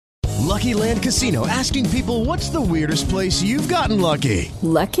Lucky Land Casino, asking people, what's the weirdest place you've gotten lucky?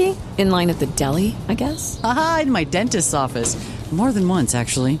 Lucky? In line at the deli, I guess? Aha, in my dentist's office. More than once,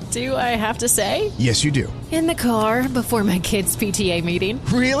 actually. Do I have to say? Yes, you do. In the car before my kids' PTA meeting.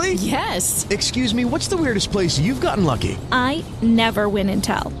 Really? Yes. Excuse me, what's the weirdest place you've gotten lucky? I never win and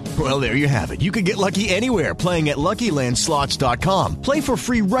tell. Well, there you have it. You can get lucky anywhere, playing at LuckyLandSlots.com. Play for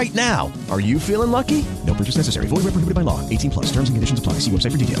free right now. Are you feeling lucky? No purchase necessary. Void where prohibited by law. 18 plus. Terms and conditions apply. See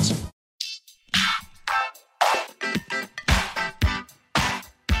website for details.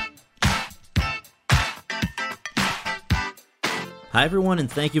 Hi, everyone, and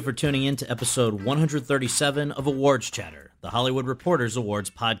thank you for tuning in to episode 137 of Awards Chatter, the Hollywood Reporters Awards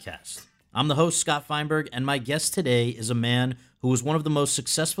podcast. I'm the host, Scott Feinberg, and my guest today is a man who was one of the most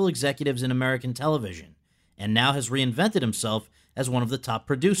successful executives in American television, and now has reinvented himself as one of the top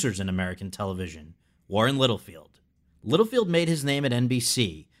producers in American television, Warren Littlefield. Littlefield made his name at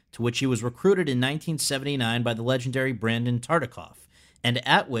NBC, to which he was recruited in 1979 by the legendary Brandon Tartikoff, and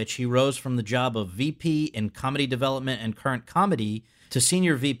at which he rose from the job of VP in Comedy Development and Current Comedy to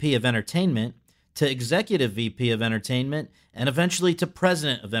Senior VP of Entertainment, to Executive VP of Entertainment, and eventually to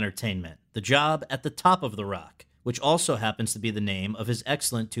President of Entertainment, the job at the top of the rock, which also happens to be the name of his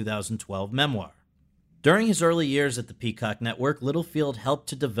excellent 2012 memoir. During his early years at the Peacock Network, Littlefield helped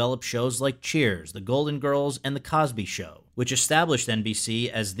to develop shows like Cheers, The Golden Girls, and The Cosby Show, which established NBC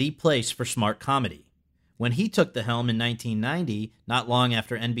as the place for smart comedy. When he took the helm in 1990, not long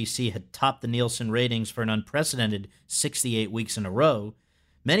after NBC had topped the Nielsen ratings for an unprecedented 68 weeks in a row,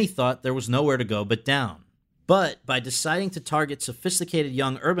 many thought there was nowhere to go but down. But by deciding to target sophisticated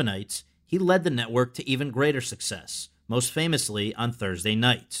young urbanites, he led the network to even greater success, most famously on Thursday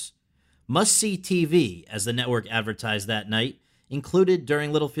nights. Must-see TV, as the network advertised that night, included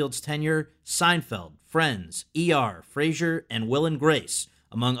during Littlefield's tenure Seinfeld, Friends, ER, Frasier, and Will and Grace,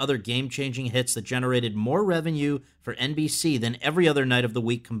 among other game-changing hits that generated more revenue for NBC than every other night of the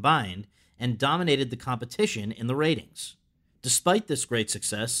week combined, and dominated the competition in the ratings. Despite this great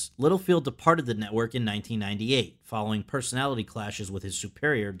success, Littlefield departed the network in 1998, following personality clashes with his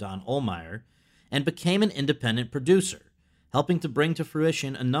superior, Don Ohlmeyer, and became an independent producer, helping to bring to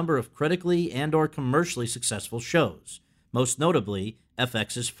fruition a number of critically and/or commercially successful shows, most notably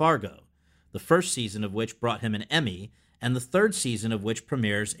FX's Fargo, the first season of which brought him an Emmy, and the third season of which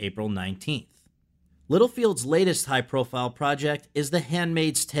premieres April 19th. Littlefield's latest high-profile project is The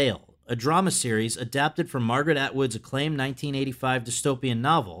Handmaid's Tale, a drama series adapted from Margaret Atwood's acclaimed 1985 dystopian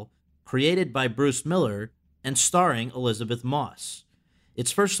novel, created by Bruce Miller and starring Elizabeth Moss.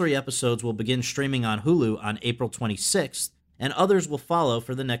 Its first 3 episodes will begin streaming on Hulu on April 26th, and others will follow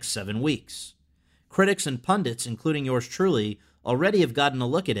for the next 7 weeks. Critics and pundits, including yours truly, already have gotten a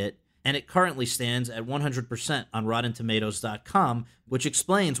look at it, and it currently stands at 100% on RottenTomatoes.com, which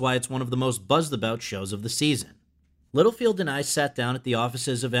explains why it's one of the most buzzed-about shows of the season. Littlefield and I sat down at the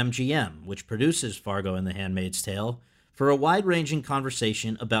offices of MGM, which produces Fargo and The Handmaid's Tale, for a wide-ranging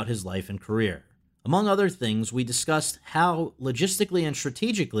conversation about his life and career. Among other things, we discussed how, logistically and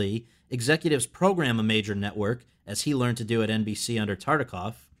strategically, executives program a major network, as he learned to do at NBC under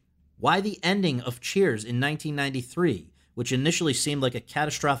Tartikoff, why the ending of Cheers in 1993, which initially seemed like a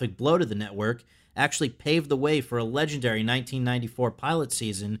catastrophic blow to the network, actually paved the way for a legendary 1994 pilot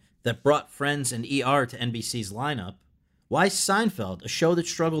season that brought Friends and ER to NBC's lineup, why Seinfeld, a show that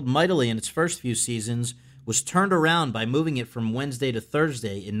struggled mightily in its first few seasons, was turned around by moving it from Wednesday to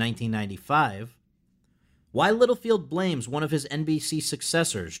Thursday in 1995, why Littlefield blames one of his NBC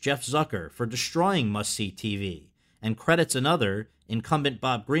successors, Jeff Zucker, for destroying must-see TV, and credits another, incumbent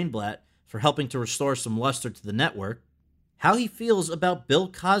Bob Greenblatt, for helping to restore some luster to the network, how he feels about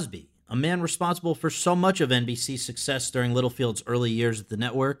Bill Cosby, a man responsible for so much of NBC's success during Littlefield's early years at the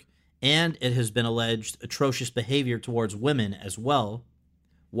network, and, it has been alleged, atrocious behavior towards women as well.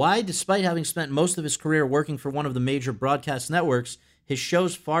 Why, despite having spent most of his career working for one of the major broadcast networks, his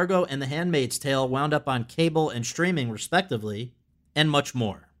shows Fargo and The Handmaid's Tale wound up on cable and streaming respectively, and much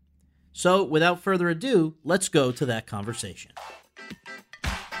more. So, without further ado, let's go to that conversation.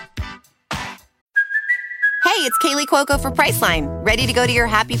 Hey, it's Kaylee Cuoco for Priceline. Ready to go to your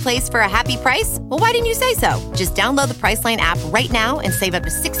happy place for a happy price? Well, why didn't you say so? Just download the Priceline app right now and save up to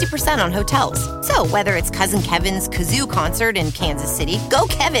 60% on hotels. So whether it's Cousin Kevin's Kazoo Concert in Kansas City, go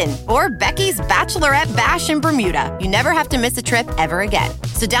Kevin, or Becky's Bachelorette Bash in Bermuda, you never have to miss a trip ever again.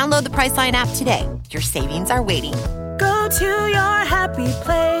 So download the Priceline app today. Your savings are waiting. Go to your happy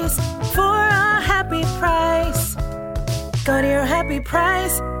place for a happy price. Go to your happy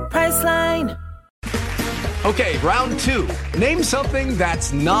price, Priceline. Okay, round 2. Name something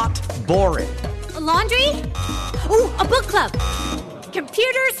that's not boring. A laundry? Ooh, a book club.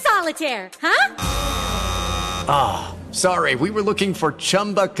 computer solitaire, huh? Ah, sorry, we were looking for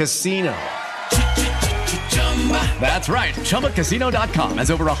Chumba Casino. That's right, ChumbaCasino.com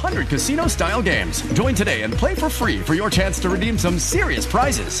has over 100 casino-style games. Join today and play for free for your chance to redeem some serious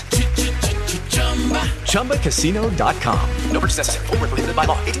prizes. ChumbaCasino.com. No purchase necessary. Void where prohibited by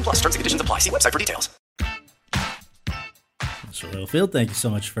law. 18 plus. Terms and conditions apply. See website for details. Mr. Littlefield, thank you so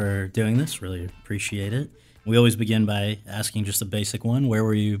much for doing this. Really appreciate it. We always begin by asking just a basic one. Where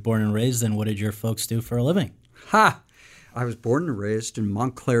were you born and raised, and what did your folks do for a living? I was born and raised in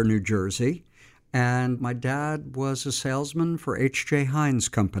Montclair, New Jersey, and my dad was a salesman for H.J. Heinz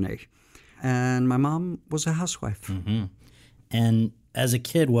Company, and my mom was a housewife. Mm-hmm. And as a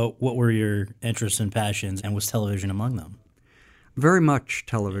kid, what were your interests and passions, and was television among them? Very much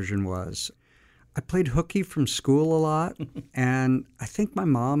television was. I played hooky from school a lot, and I think my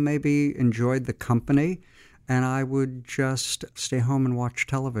mom maybe enjoyed the company, and I would just stay home and watch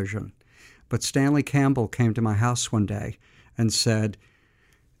television. But Stanley Campbell came to my house one day and said,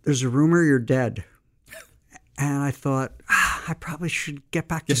 "There's a rumor you're dead." And I thought, I probably should get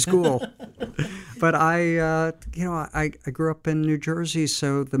back to school. But I grew up in New Jersey,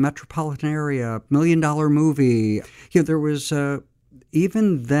 so the metropolitan area, $1 Million Movie. There was,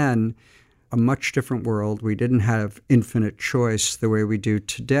 even then, a much different world. We didn't have infinite choice the way we do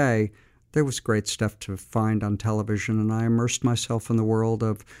today. There was great stuff to find on television, and I immersed myself in the world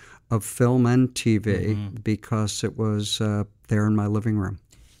of film and TV because it was there in my living room.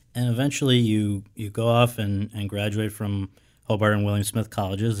 And eventually you go off and graduate from Hobart and William Smith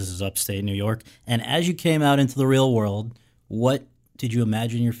colleges. This is upstate New York. And as you came out into the real world, what did you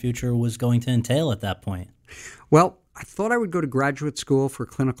imagine your future was going to entail at that point? Well, I thought I would go to graduate school for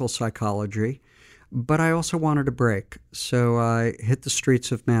clinical psychology, but I also wanted a break. So I hit the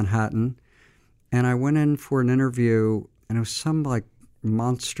streets of Manhattan, and I went in for an interview, and it was some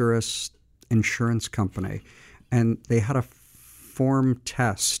monstrous insurance company. And they had a form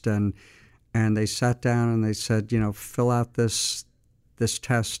test, and they sat down and they said, fill out this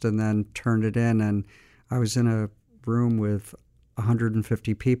test and then turn it in. And I was in a room with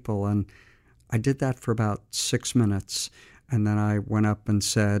 150 people, and I did that for about 6 minutes, and then I went up and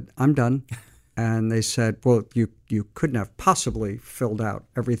said, "I'm done." And they said, "Well, you couldn't have possibly filled out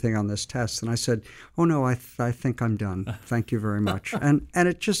everything on this test." And I said, "Oh, no, I think I'm done. Thank you very much." And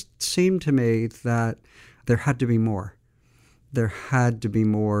it just seemed to me that there had to be more. There had to be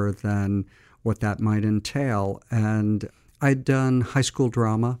more than what that might entail. And I'd done high school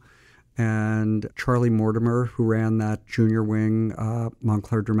drama, and Charlie Mortimer, who ran that junior wing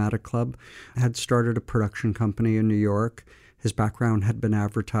Montclair Dramatic Club, had started a production company in New York. His background had been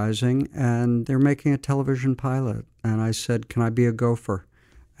advertising, and they were making a television pilot. And I said, "Can I be a gopher?"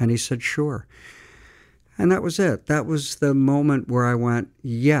 And he said, "Sure." And that was it. That was the moment where I went,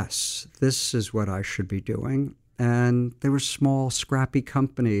 yes, this is what I should be doing. And they were small, scrappy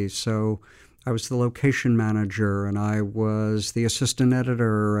companies, so I was the location manager, and I was the assistant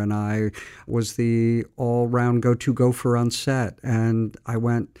editor, and I was the all-round go-to gopher on set. And I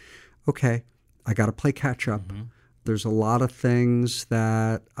went, okay, I got to play catch-up. Mm-hmm. There's a lot of things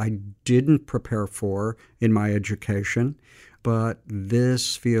that I didn't prepare for in my education, but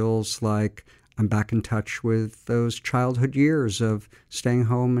this feels like I'm back in touch with those childhood years of staying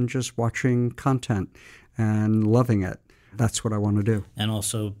home and just watching content and loving it. That's what I want to do. And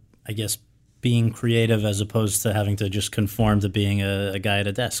also, I guess, being creative as opposed to having to just conform to being a guy at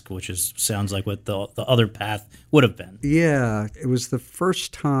a desk, which sounds like what the other path would have been. Yeah, it was the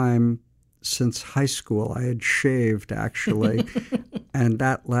first time since high school I had shaved, actually, and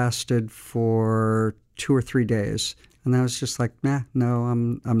that lasted for 2 or 3 days. And I was just like, no,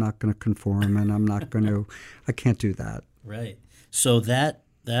 I'm not going to conform, and I can't do that. Right. So that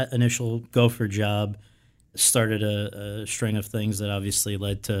initial gopher job started a string of things that obviously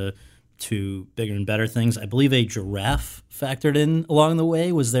led to bigger and better things. I believe a giraffe factored in along the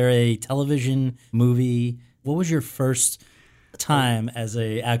way. Was there a television movie? What was your first time as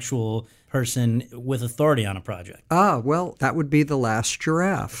a actual person with authority on a project? Well, that would be The Last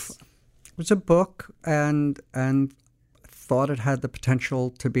Giraffe. It was a book, and thought it had the potential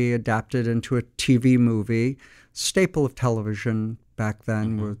to be adapted into a TV movie. Staple of television back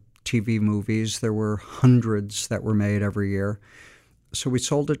then were TV movies. There were hundreds that were made every year. So we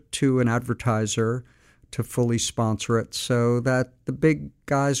sold it to an advertiser to fully sponsor it so that the big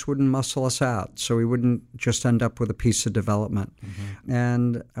guys wouldn't muscle us out, so we wouldn't just end up with a piece of development. Mm-hmm.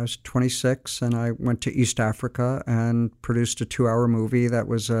 And I was 26, and I went to East Africa and produced a 2-hour movie that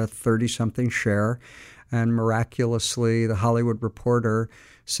was a 30-something share. And miraculously, The Hollywood Reporter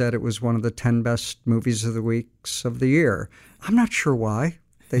said it was one of the 10 best movies of the weeks of the year. I'm not sure why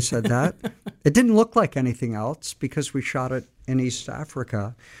they said that. It didn't look like anything else because we shot it in East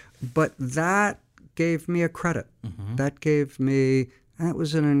Africa. But that gave me a credit. That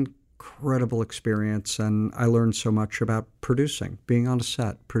was an incredible experience. And I learned so much about producing, being on a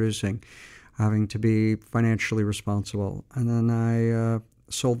set, producing, having to be financially responsible. And then I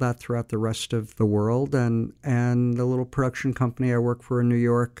sold that throughout the rest of the world. And the little production company I work for in New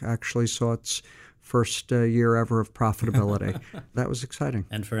York actually saw its first year ever of profitability. That was exciting.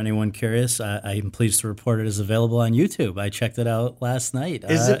 And for anyone curious, I am pleased to report it is available on YouTube. I checked it out last night.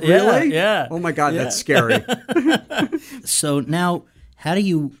 Is it really? Yeah. Oh my God, that's scary. So now, how do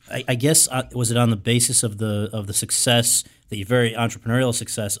you? I guess was it on the basis of the success, the very entrepreneurial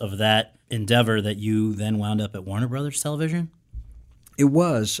success of that endeavor, that you then wound up at Warner Brothers Television? It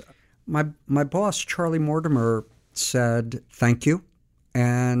was. My boss, Charlie Mortimer, said thank you.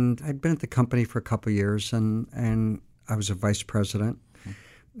 And I'd been at the company for a couple of years, and I was a vice president.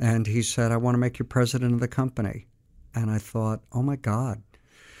 And he said, I want to make you president of the company. And I thought, oh, my God,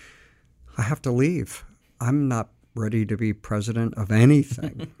 I have to leave. I'm not ready to be president of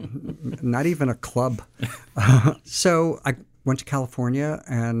anything, not even a club. So I went to California,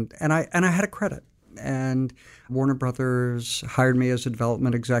 and I had a credit. And Warner Brothers hired me as a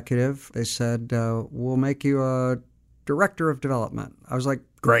development executive. They said, we'll make you a director of development. I was like,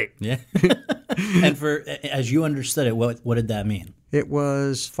 great. Yeah. And as you understood it, what did that mean? It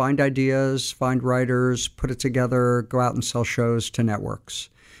was find ideas, find writers, put it together, go out and sell shows to networks.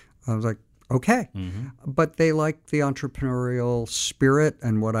 I was like, okay. But they liked the entrepreneurial spirit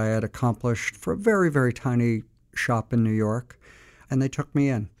and what I had accomplished for a very, very tiny shop in New York. And they took me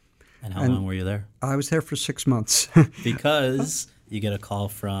in. And how long were you there? I was there for 6 months. Because you get a call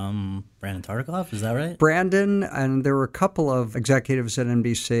from Brandon Tartikoff, is that right? Brandon, and there were a couple of executives at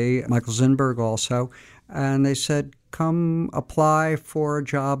NBC, Michael Zinberg also, and they said, come apply for a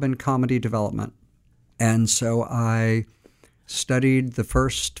job in comedy development. And so I studied the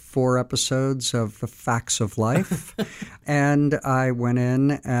first 4 episodes of The Facts of Life, and I went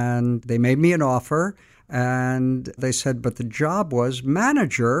in and they made me an offer, and they said, but the job was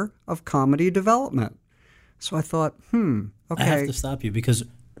manager of comedy development. So I thought, okay. I have to stop you because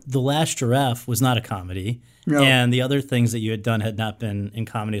The Last Giraffe was not a comedy, No. and the other things that you had done had not been in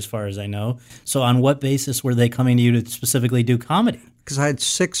comedy as far as I know. So on what basis were they coming to you to specifically do comedy? Because I had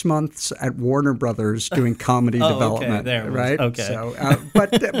 6 months at Warner Brothers doing comedy development, okay. There right? Okay. So,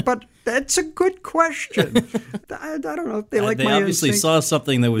 but that's a good question. I don't know if they like they my obviously instinct. saw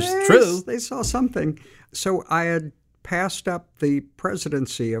something that was Yes, true. They saw something. So I had passed up the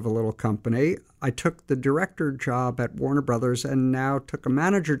presidency of a little company. I took the director job at Warner Brothers and now took a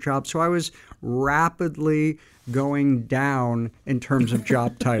manager job. So I was rapidly going down in terms of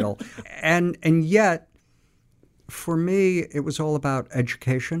job title. And yet, for me, it was all about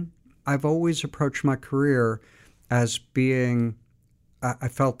education. I've always approached my career as being, I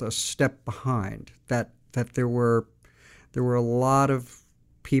felt, a step behind, that there were a lot of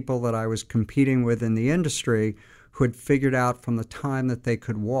people that I was competing with in the industry who had figured out from the time that they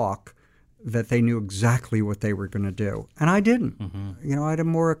could walk that they knew exactly what they were going to do. And I didn't. You know, I had a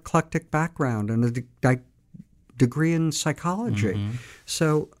more eclectic background and a degree in psychology.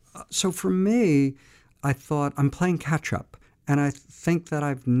 So for me, I thought I'm playing catch up. And I think that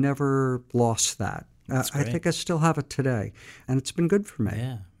I've never lost that. I think I still have it today. And it's been good for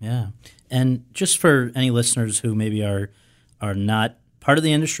me. Yeah. And just for any listeners who maybe are not part of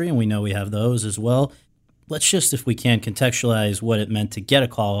the industry, and we know we have those as well, let's just, if we can, contextualize what it meant to get a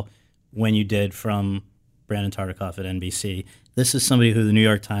call when you did from Brandon Tartikoff at NBC. This is somebody who the New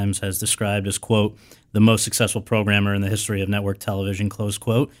York Times has described as, quote, the most successful programmer in the history of network television, close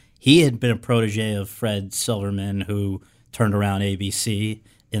quote. He had been a protege of Fred Silverman, who turned around ABC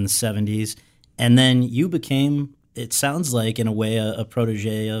in the 70s. And then you became, it sounds like, in a way, a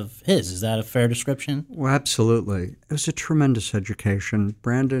protege of his. Is that a fair description? Well, absolutely. It was a tremendous education.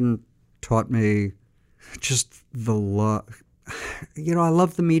 Brandon taught me just the love. You know, I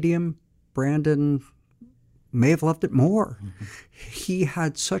love the medium. Brandon may have loved it more. He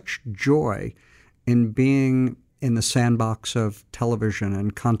had such joy in being in the sandbox of television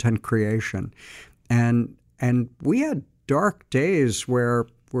and content creation. And we had dark days where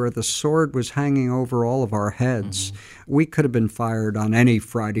the sword was hanging over all of our heads. We could have been fired on any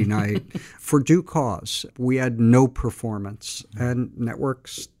Friday night for due cause. We had no performance, and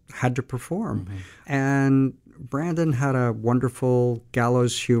networks had to perform. And Brandon had a wonderful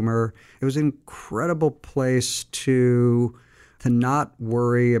gallows humor. It was an incredible place to not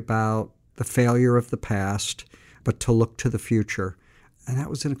worry about the failure of the past, but to look to the future. that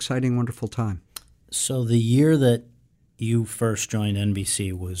was an exciting, wonderful time. So the year that you first joined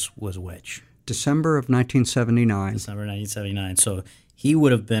NBC was which? December of 1979. December 1979. So he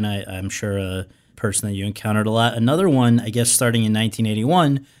would have been, I'm sure, a person that you encountered a lot. Another one, I guess, starting in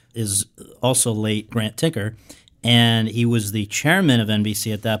 1981 is also late Grant Tinker, and he was the chairman of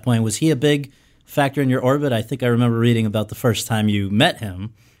NBC at that point. Was he a big factor in your orbit? I think I remember reading about the first time you met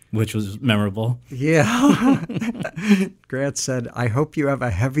him, which was memorable. Yeah. Grant said, "I hope you have a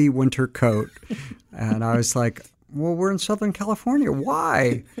heavy winter coat." And I was like, "Well, we're in Southern California.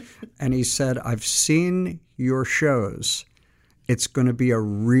 Why?" And he said, "I've seen your shows. It's going to be a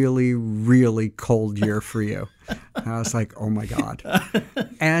really, really cold year for you." And I was like, "Oh, my God."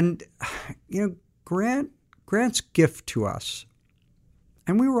 And, Grant's gift to us,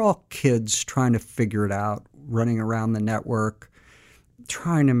 and we were all kids trying to figure it out, running around the network,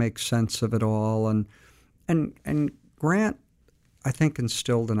 trying to make sense of it all. And Grant, I think,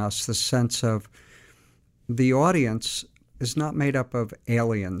 instilled in us the sense of the audience is not made up of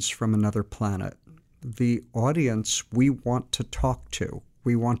aliens from another planet. The audience we want to talk to,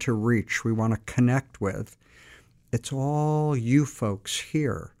 we want to reach, we want to connect with. It's all you folks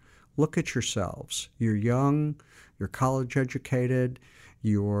here. Look at yourselves. You're young, you're college educated,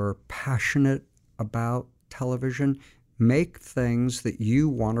 you're passionate about television. Make things that you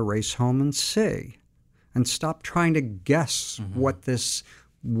want to race home and see. And stop trying to guess what this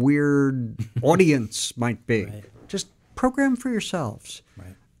weird audience might be. Right. Just program for yourselves.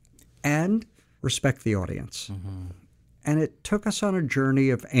 Right. And respect the audience. And it took us on a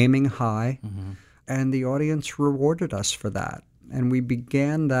journey of aiming high, and the audience rewarded us for that. And we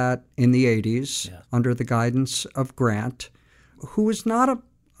began that in the 80s under the guidance of Grant, who was not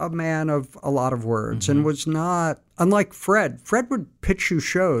a man of a lot of words and was not, unlike Fred. Fred would pitch you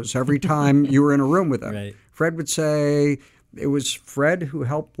shows every time you were in a room with him. Right. Fred would say, it was Fred who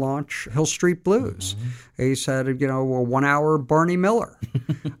helped launch Hill Street Blues. He said, a 1 hour Barney Miller.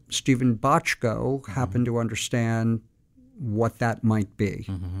 Stephen Bochco happened to understand what that might be.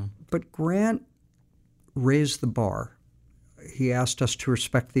 But Grant raised the bar. He asked us to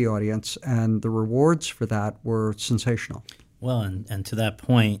respect the audience, and the rewards for that were sensational. Well, and to that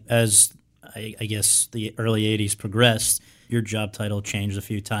point, as I guess the early 80s progressed, your job title changed a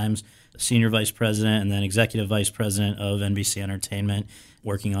few times. Senior Vice President and then Executive Vice President of NBC Entertainment,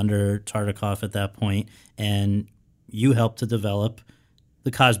 working under Tartikoff at that point. And you helped to develop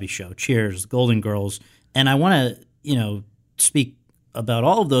The Cosby Show, Cheers, Golden Girls. And I want to, speak about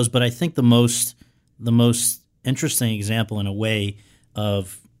all of those, but I think the most interesting example in a way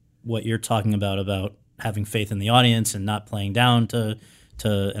of what you're talking about having faith in the audience and not playing down to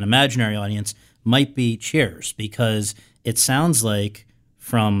an imaginary audience might be Cheers, because it sounds like,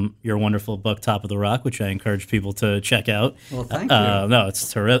 from your wonderful book, Top of the Rock, which I encourage people to check out. Well, thank you. No,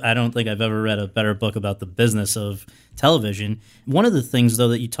 it's terrific. I don't think I've ever read a better book about the business of television. One of the things, though,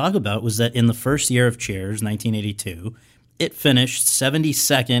 that you talk about was that in the first year of Cheers, 1982, it finished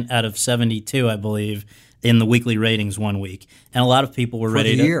 72nd out of 72, I believe, in the weekly ratings one week. And a lot of people were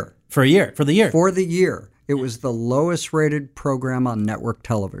ready to... For the year. It was the lowest rated program on network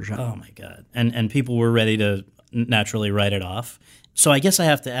television. Oh, my God. And people were ready to naturally write it off. So I guess I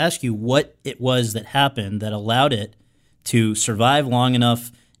have to ask you what it was that happened that allowed it to survive long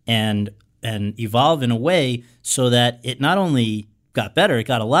enough and evolve in a way so that it not only got better, it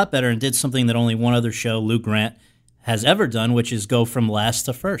got a lot better and did something that only one other show, Lou Grant, has ever done, which is go from last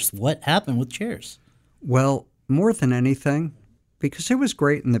to first. What happened with Cheers? Well, more than anything, because it was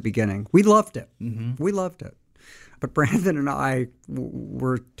great in the beginning. We loved it. We loved it. But Brandon and I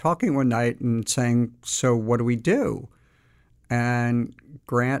were talking one night and saying, so what do we do? And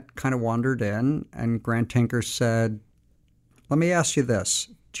Grant kind of wandered in, and Grant Tinker said, let me ask you this.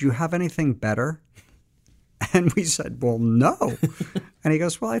 Do you have anything better? And we said, well, no. And he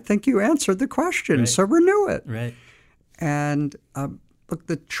goes, well, I think you answered the question, so renew it. Right. And look,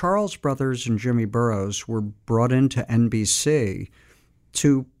 the Charles brothers and Jimmy Burrows were brought into NBC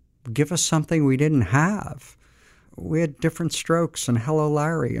to give us something we didn't have. We had Different Strokes and Hello,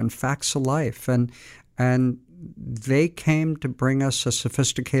 Larry and Facts of Life, and they came to bring us a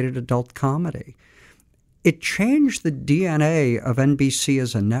sophisticated adult comedy. It changed the DNA of NBC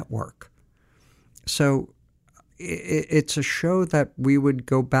as a network. So it's a show that we would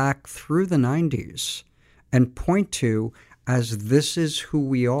go back through the 90s and point to as this is who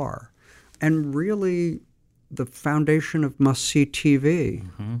we are. And really, the foundation of must-see TV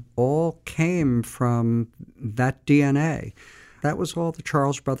all came from that DNA. That was all the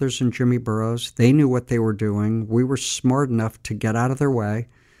Charles brothers and Jimmy Burrows. They knew what they were doing. We were smart enough to get out of their way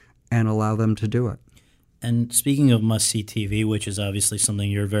and allow them to do it. And speaking of must-see TV, which is obviously something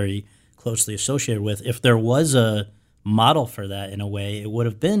you're very closely associated with, if there was a model for that in a way, it would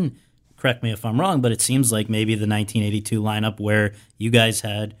have been, correct me if I'm wrong, but it seems like maybe the 1982 lineup where you guys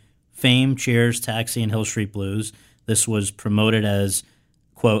had Fame, Cheers, Taxi, and Hill Street Blues. This was promoted as,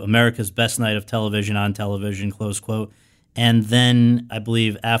 quote, America's best night of television on television, close quote. And then I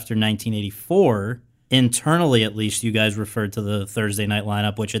believe after 1984, internally at least, you guys referred to the Thursday night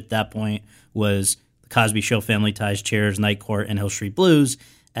lineup, which at that point was The Cosby Show, Family Ties, Cheers, Night Court, and Hill Street Blues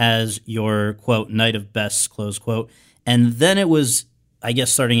as your, quote, night of bests, close quote. And then it was, I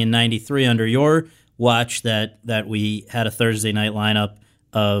guess, starting in 93 under your watch that we had a Thursday night lineup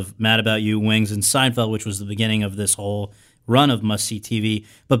of Mad About You, Wings, and Seinfeld, which was the beginning of this whole run of must-see TV.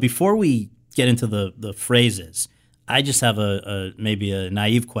 But before we get into the phrases, I just have maybe a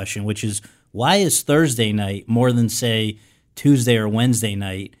naive question, which is, why is Thursday night more than, say, Tuesday or Wednesday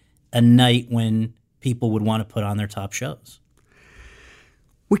night a night when people would want to put on their top shows?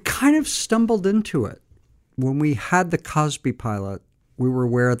 We kind of stumbled into it. When we had the Cosby pilot, we were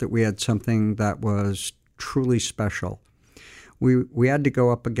aware that we had something that was truly special. We had to go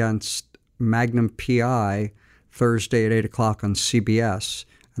up against Magnum P.I. Thursday at 8 o'clock on CBS,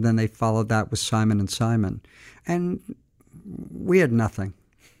 and then they followed that with Simon & Simon. And we had nothing.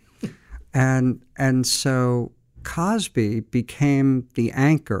 And so Cosby became the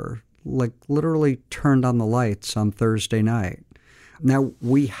anchor, like literally turned on the lights on Thursday night. Now,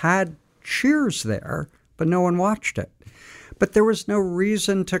 we had Cheers there, but no one watched it. But there was no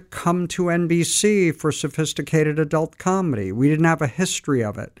reason to come to NBC for sophisticated adult comedy. We didn't have a history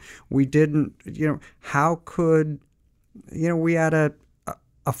of it. We didn't, how could, we had a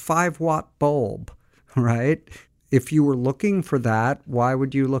 5-watt bulb, right? If you were looking for that, why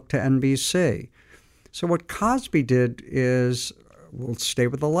would you look to NBC? So what Cosby did is, we'll stay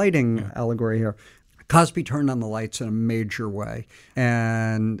with the lighting allegory here. Cosby turned on the lights in a major way,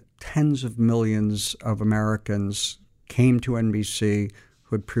 and tens of millions of Americans came to NBC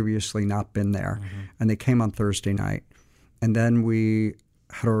who had previously not been there, and they came on Thursday night. And then we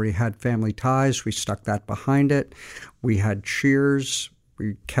had already had Family Ties. We stuck that behind it. We had Cheers.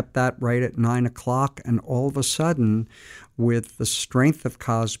 We kept that right at 9 o'clock, and all of a sudden, with the strength of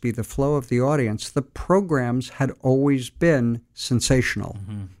Cosby, the flow of the audience, the programs had always been sensational.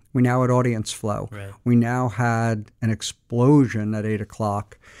 We now had audience flow. Right. We now had an explosion at 8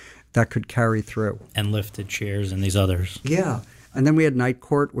 o'clock that could carry through. And lifted Cheers and these others. Yeah. And then we had Night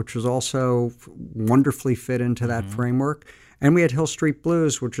Court, which was also wonderfully fit into that framework. And we had Hill Street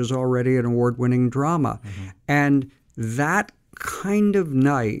Blues, which was already an award-winning drama. And that kind of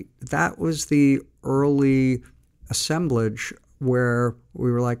night, that was the early assemblage where we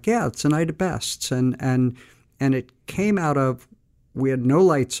were like, yeah, it's a night of bests. And it came out of, we had no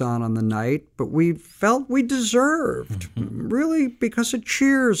lights on the night, but we felt we deserved, really, because of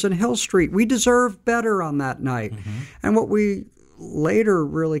Cheers and Hill Street. We deserved better on that night. And what we later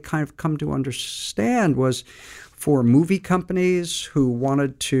really kind of come to understand was for movie companies who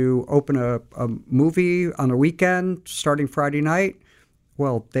wanted to open a movie on a weekend starting Friday night,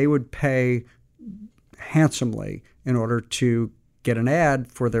 well, they would pay handsomely in order to get an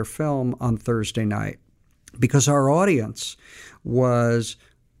ad for their film on Thursday night. Because our audience was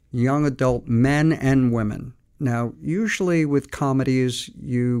young adult men and women. Now, usually with comedies,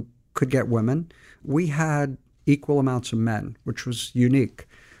 you could get women. We had equal amounts of men, which was unique.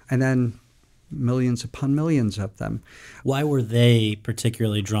 And then millions upon millions of them. Why were they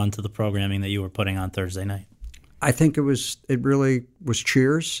particularly drawn to the programming that you were putting on Thursday night? I think it really was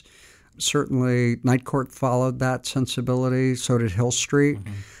Cheers. Certainly Night Court followed that sensibility. So did Hill Street.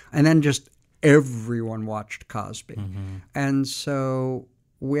 And then just everyone watched Cosby. And so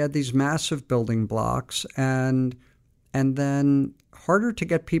we had these massive building blocks, and then harder to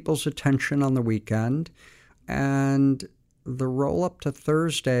get people's attention on the weekend. And the roll up to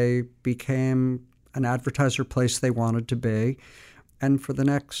Thursday became an advertiser place they wanted to be. And for the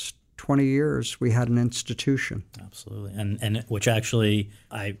next 20 years, we had an institution. Absolutely. And which actually,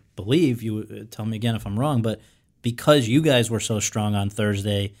 I believe, you tell me again if I'm wrong, but because you guys were so strong on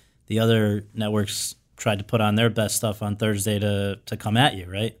Thursday, the other networks tried to put on their best stuff on Thursday to come at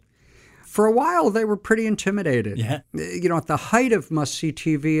you, right? For a while, they were pretty intimidated. Yeah. At the height of must-see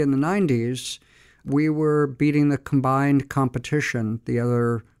TV in the 90s, we were beating the combined competition, the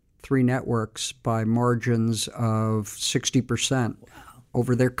other three networks, by margins of 60%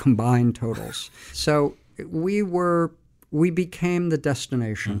 over their combined totals. So we became the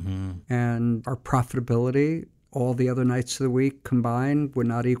destination, and our profitability, all the other nights of the week combined, would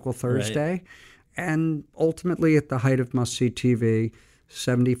not equal Thursday. Right. And ultimately, at the height of must-see TV,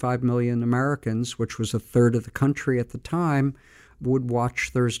 75 million Americans, which was a third of the country at the time, would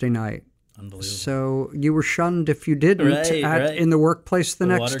watch Thursday night. Unbelievable. So you were shunned if you didn't in the workplace the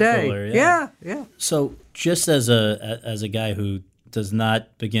next day. Cooler, yeah. So just as a guy who does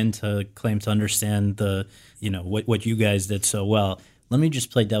not begin to claim to understand what you guys did so well, let me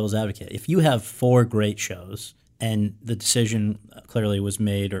just play devil's advocate. If you have 4 great shows and the decision clearly was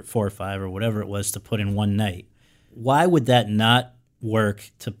made, or 4 or 5 or whatever it was, to put in one night, why would that not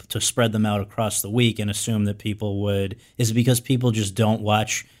work to spread them out across the week and assume that people would? Is it because people just don't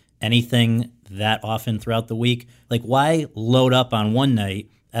watch anything that often throughout the week? Like, why load up on one night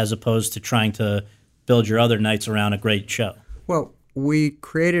as opposed to trying to build your other nights around a great show? Well, we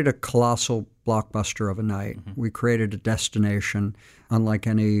created a colossal blockbuster of a night. We created a destination unlike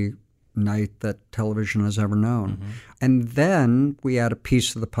any night that television has ever known. And then we had a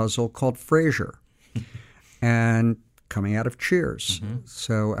piece of the puzzle called Frasier, and coming out of Cheers.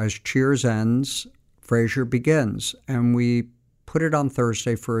 So as Cheers ends, Frasier begins, and we put it on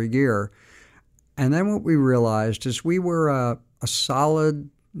Thursday for a year. And then what we realized is we were a solid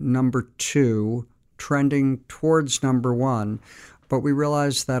number 2 trending towards number 1, but we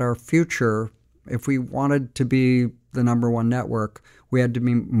realized that our future, if we wanted to be the number 1 network, we had to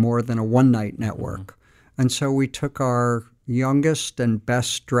be more than a one-night network. And so we took our youngest and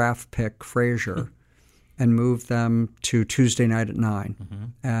best draft pick, Frasier, and moved them to Tuesday night at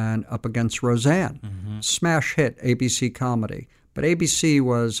 9 and up against Roseanne. Smash hit, ABC comedy. But ABC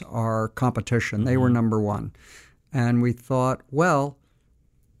was our competition. They were number 1. And we thought, well,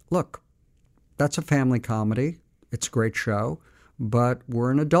 look, that's a family comedy. It's a great show. But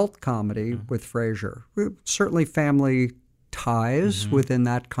we're an adult comedy with Frasier. Certainly family ties within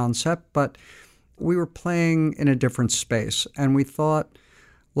that concept, but we were playing in a different space. And we thought,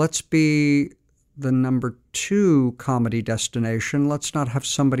 let's be the number 2 comedy destination. Let's not have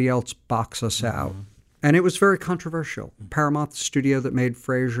somebody else box us out. And it was very controversial. Paramount, the studio that made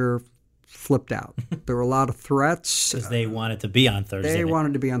Frasier, flipped out. There were a lot of threats. Because they wanted to be on Thursday. They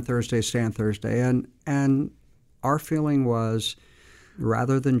wanted to be on Thursday, stay on Thursday. And our feeling was,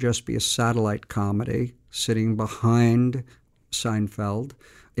 rather than just be a satellite comedy sitting behind Seinfeld,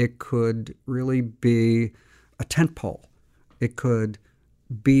 it could really be a tentpole. It could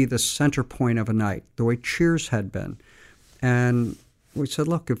be the center point of a night, the way Cheers had been. And we said,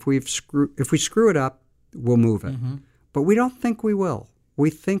 look, if we screw it up, we'll move it. But we don't think we will. We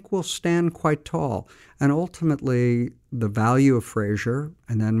think we'll stand quite tall. And ultimately, the value of Frasier,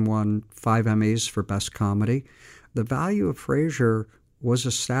 and then won 5 Emmys for Best Comedy, the value of Frasier was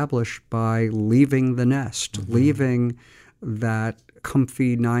established by leaving the nest, leaving that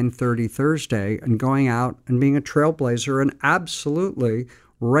comfy 9:30 Thursday and going out and being a trailblazer. And absolutely,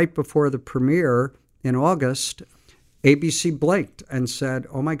 right before the premiere in August, ABC blinked and said,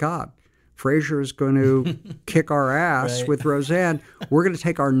 oh my God, Frasier is going to kick our ass with Roseanne. We're going to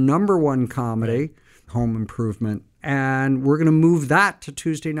take our number 1 comedy, Home Improvement, and we're going to move that to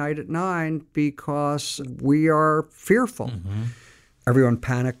Tuesday night at 9 because we are fearful. Everyone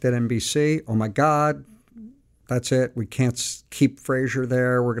panicked at NBC. Oh my God, that's it. We can't keep Frasier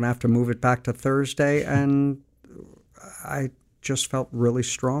there. We're going to have to move it back to Thursday. And I just felt really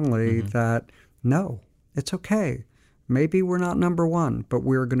strongly that, no, it's okay. Maybe we're not number 1, but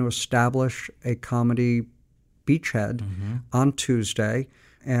we're going to establish a comedy beachhead on Tuesday.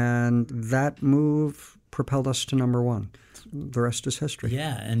 And that move propelled us to number 1. The rest is history.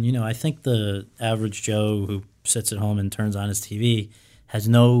 Yeah, and I think the average Joe who sits at home and turns on his TV has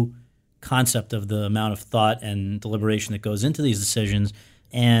no concept of the amount of thought and deliberation that goes into these decisions.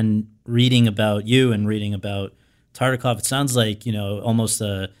 And reading about you and reading about Tartikoff, it sounds like, almost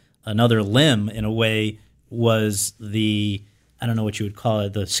another limb in a way was the, I don't know what you would call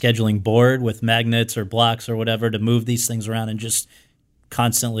it, the scheduling board with magnets or blocks or whatever to move these things around and just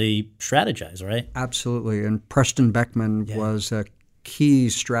constantly strategize, right? Absolutely. And Preston Beckman was a key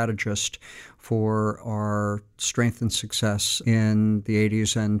strategist for our strength and success in the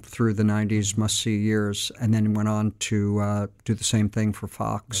 80s and through the 90s must-see years, and then went on to do the same thing for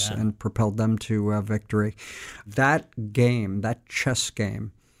Fox and propelled them to victory. That game, that chess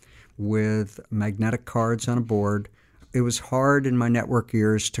game with magnetic cards on a board, it was hard in my network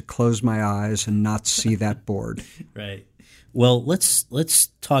years to close my eyes and not see that board. Right. Well, let's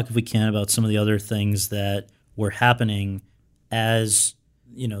talk, if we can, about some of the other things that were happening as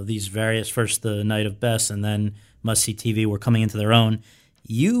these various, first the Night of Best and then Must See TV were coming into their own.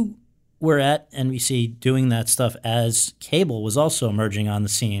 You were at NBC doing that stuff as cable was also emerging on the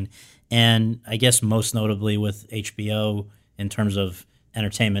scene, and I guess most notably with HBO in terms of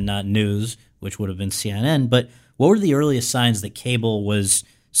entertainment, not news, which would have been CNN. But What were the earliest signs that cable was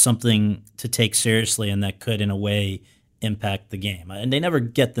something to take seriously and that could, in a way, impact the game? And they never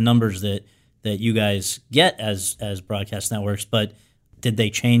get the numbers that you guys get as broadcast networks, but did they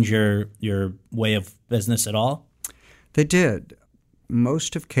change your way of business at all? They did.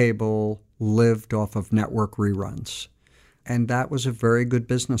 Most of cable lived off of network reruns, and that was a very good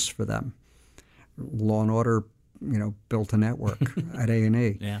business for them. Law and Order, built a network at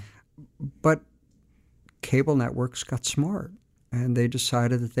A&E. Yeah. But cable networks got smart, and they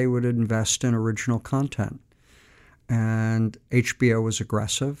decided that they would invest in original content. And HBO was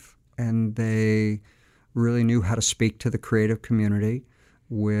aggressive, and they really knew how to speak to the creative community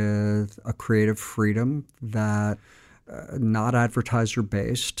with a creative freedom that not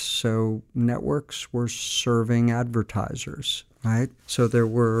advertiser-based. So networks were serving advertisers, right? So there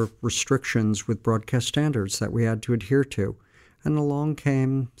were restrictions with broadcast standards that we had to adhere to. And along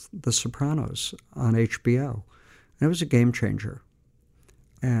came The Sopranos on HBO. And it was a game changer.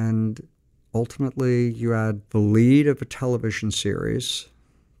 And ultimately, you had the lead of a television series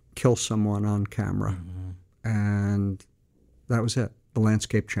kill someone on camera. Mm-hmm. And that was it. The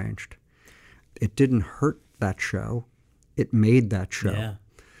landscape changed. It didn't hurt that show. It made that show. Yeah.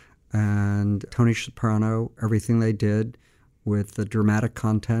 And Tony Soprano, everything they did with the dramatic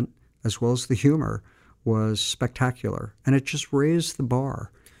content as well as the humor was spectacular. And it just raised the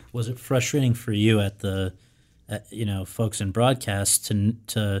bar. Was it frustrating for you at the folks in broadcast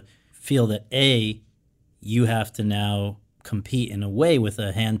to feel that, A, you have to now compete in a way with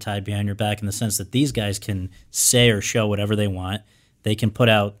a hand tied behind your back, in the sense that these guys can say or show whatever they want. They can put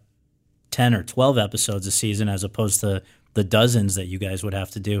out 10 or 12 episodes a season as opposed to the dozens that you guys would have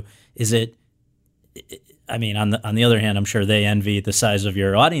to do. Is it, I mean, on the other hand, I'm sure they envy the size of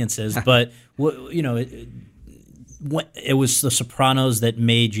your audiences, but it was The Sopranos that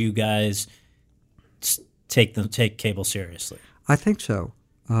made you guys take cable seriously. I think so.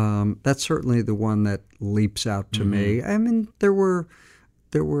 That's certainly the one that leaps out to me. I mean, there were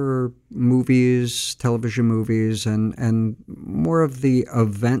movies, television movies, and more of the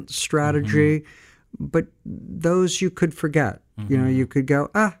event strategy, but those you could forget. You could go,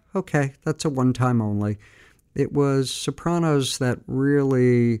 okay, that's a one-time only. It was Sopranos that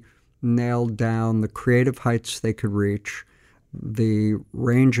really nailed down the creative heights they could reach, the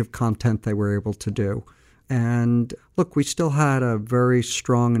range of content they were able to do. And look, we still had a very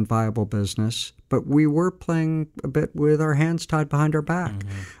strong and viable business, but we were playing a bit with our hands tied behind our back.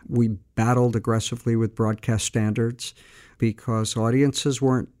 We battled aggressively with broadcast standards because audiences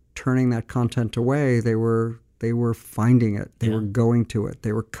weren't turning that content away. They were finding it. They were going to it.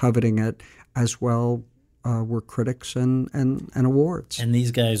 They were coveting it, as well were critics and awards. And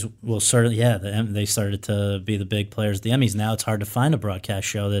these guys will certainly, they started to be the big players at the Emmys. Now it's hard to find a broadcast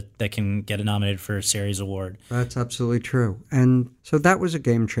show that can get nominated for a series award. That's absolutely true. And so that was a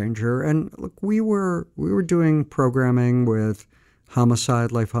game changer. And look, we were doing programming with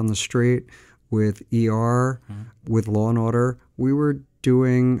Homicide: Life on the Street, with ER, with Law and Order. We were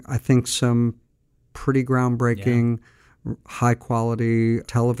doing, I think, some pretty groundbreaking, high-quality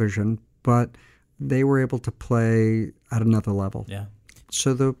television, but they were able to play at another level. Yeah.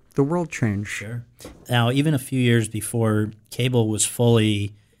 So the world changed. Sure. Now, even a few years before cable was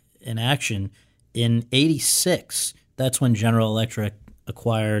fully in action, in '86, that's when General Electric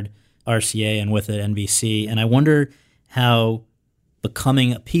acquired RCA and with it NBC. And I wonder how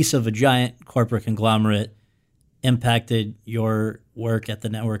becoming a piece of a giant corporate conglomerate impacted your work at the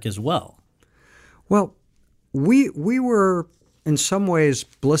network as well. Well, we were in some ways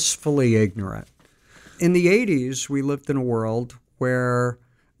blissfully ignorant. In the 80s, we lived in a world where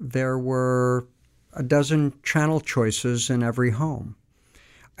there were a dozen channel choices in every home.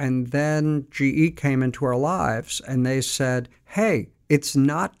 And then GE came into our lives and they said, hey, it's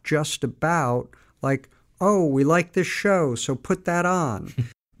not just about like, oh, we like this show, so put that on.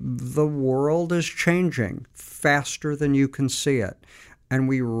 The world is changing faster than you can see it. And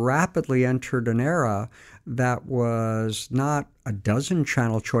we rapidly entered an era that was not a dozen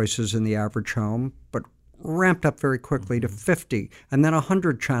channel choices in the average home, but ramped up very quickly to 50 and then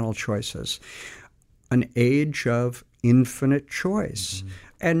 100 channel choices. An age of infinite choice.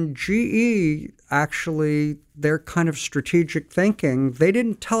 And GE, actually, their kind of strategic thinking, they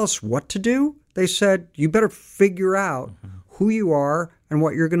didn't tell us what to do. They said, you better figure out who you are and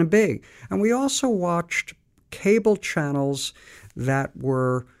what you're going to be. And we also watched cable channels that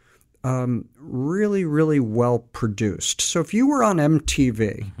were really, really well produced. So if you were on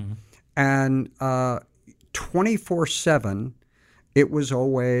MTV and 24/7, it was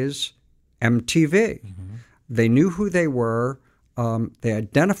always MTV. They knew who they were. They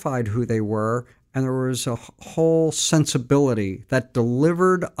identified who they were, and there was a whole sensibility that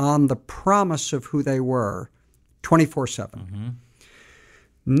delivered on the promise of who they were 24/7.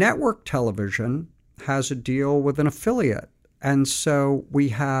 Network television has a deal with an affiliate, and so we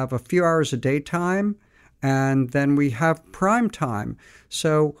have a few hours of daytime, and then we have prime time.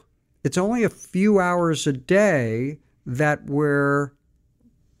 So it's only a few hours a day that we're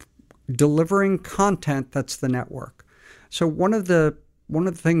delivering content that's the network. So one of the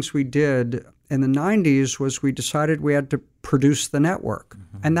things we did in the 90s was we decided we had to produce the network.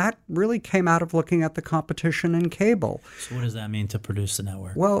 And that really came out of looking at the competition in cable. So what does that mean, to produce the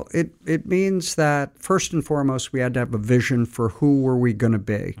network? Well, it means that first and foremost, we had to have a vision for who were we going to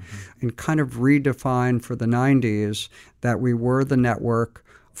be, and kind of redefine for the 90s that we were the network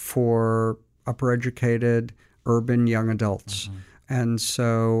for upper educated urban young adults. And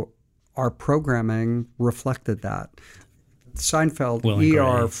so our programming reflected that. Seinfeld,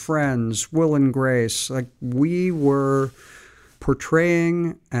 ER, Friends, Will and Grace, like we were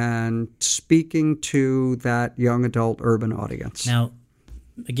portraying and speaking to that young adult urban audience. Now,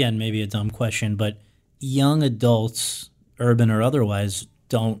 again, maybe a dumb question, but young adults, urban or otherwise,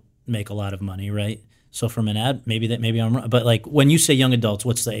 don't make a lot of money, right? So from an ad, maybe I'm wrong, but like when you say young adults,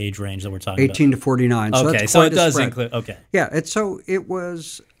 what's the age range that we're talking 18 about? to 49. Okay, that's so it quite a does spread. include, okay. Yeah, it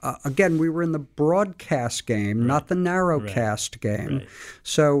was, again, we were in the broadcast game, not the narrowcast game. Right.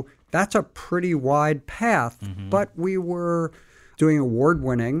 So that's a pretty wide path, but we were doing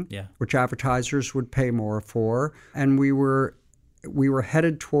award-winning, which advertisers would pay more for, and we were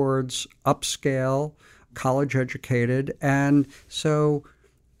headed towards upscale, college-educated, and so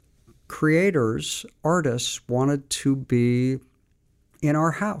creators, artists wanted to be in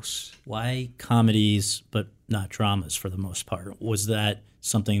our house. Why comedies but not dramas for the most part? Was that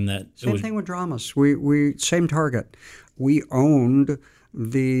something that... Same thing with dramas. We same target. We owned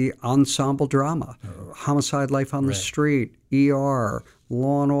the ensemble drama, Homicide, Life on the Street, ER,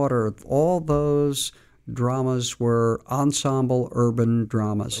 Law and Order. All those dramas were ensemble urban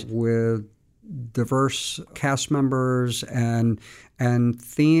dramas with diverse cast members and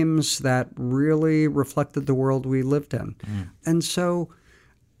themes that really reflected the world we lived in. And so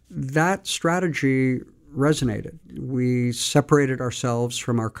that strategy resonated. We separated ourselves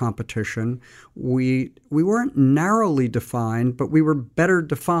from our competition. We weren't narrowly defined, but we were better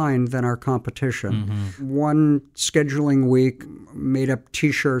defined than our competition. One scheduling week made up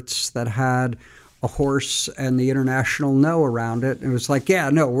T-shirts that had a horse and the international no around it. And it was like, yeah,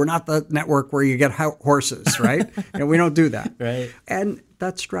 no, we're not the network where you get horses, right? And we don't do that. Right. And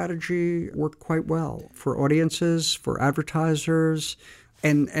that strategy worked quite well for audiences, for advertisers.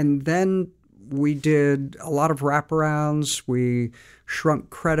 And then we did a lot of wraparounds. We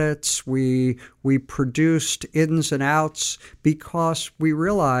shrunk credits. We produced ins and outs because we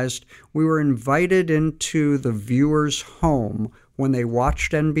realized we were invited into the viewer's home when they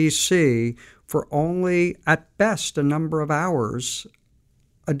watched NBC for only, at best, a number of hours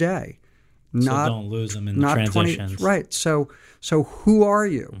a day. So don't lose them in the transitions. 20, right. So who are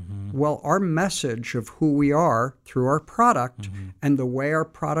you? Well, our message of who we are through our product and the way our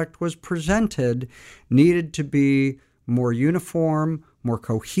product was presented needed to be more uniform, more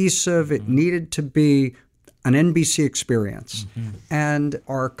cohesive. It needed to be an NBC experience. And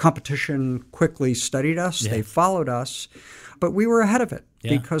our competition quickly studied us. They followed us. But we were ahead of it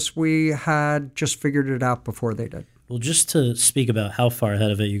because we had just figured it out before they did. Well, just to speak about how far ahead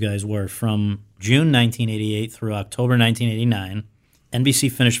of it you guys were, from June 1988 through October 1989,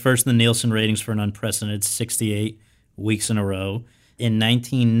 NBC finished first in the Nielsen ratings for an unprecedented 68 weeks in a row. In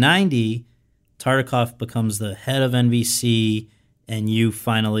 1990, Tartikoff becomes the head of NBC, and you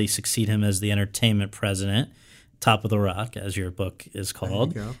finally succeed him as the entertainment president. Top of the Rock, as your book is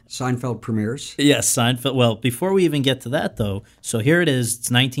called. There you go. Seinfeld premieres. Yes, Seinfeld. Well, before we even get to that, though, so here it is.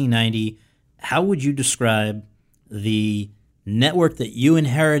 It's 1990. How would you describe the network that you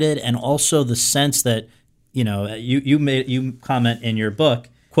inherited, and also the sense that, you know, you comment in your book,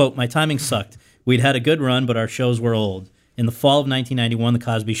 quote, "My timing sucked. We'd had a good run, but our shows were old. In the fall of 1991, The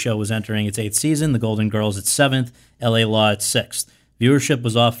Cosby Show was entering its 8th season, The Golden Girls its 7th, LA Law its 6th. Viewership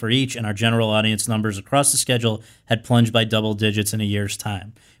was off for each, and our general audience numbers across the schedule had plunged by double digits in a year's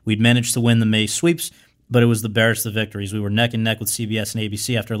time. We'd managed to win the May sweeps, but it was the barest of victories. We were neck and neck with CBS and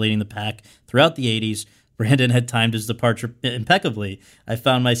ABC after leading the pack throughout the 80s. Brandon had timed his departure impeccably. I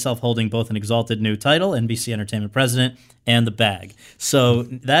found myself holding both an exalted new title, NBC Entertainment President, and the bag." So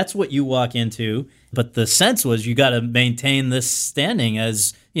that's what you walk into. But the sense was you got to maintain this standing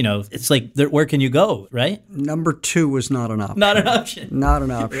as, you know, it's like, where can you go, right? Number 2 was not an option. Not an option. Not an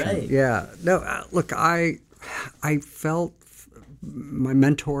option. Right. Yeah. No, look, I felt my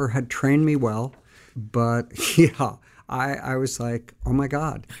mentor had trained me well. But yeah, I was like, oh my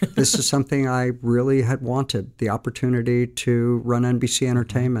God, this is something I really had wanted, the opportunity to run NBC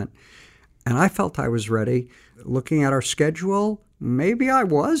Entertainment. And I felt I was ready. Looking at our schedule, maybe I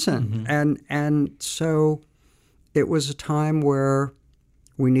wasn't. And so it was a time where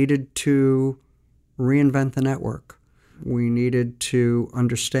we needed to reinvent the network. We needed to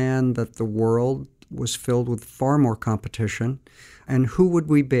understand that the world was filled with far more competition. And who would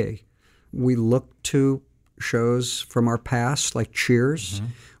we be? We looked to shows from our past like Cheers.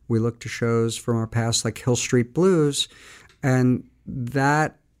 We looked to shows from our past like Hill Street Blues. And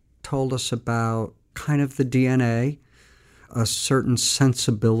that told us about kind of the DNA, a certain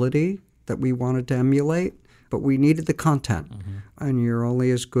sensibility that we wanted to emulate, but we needed the content. And you're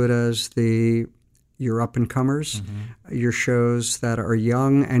only as good as your up-and-comers, your shows that are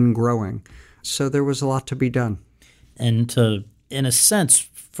young and growing. So there was a lot to be done. And to, in a sense,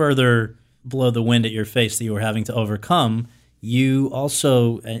 further blow the wind at your face that you were having to overcome, you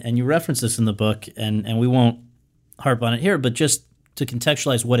also, and you reference this in the book, and we won't harp on it here, but just to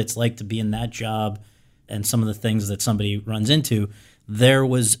contextualize what it's like to be in that job and some of the things that somebody runs into, there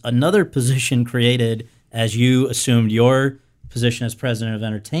was another position created as you assumed your position as president of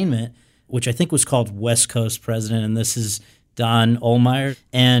entertainment, which I think was called West Coast president, and this is Don Ohlmeyer.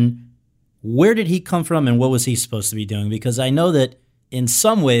 And where did he come from, and what was he supposed to be doing? Because I know that in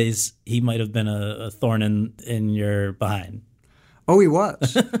some ways he might have been a thorn in your behind. Oh, he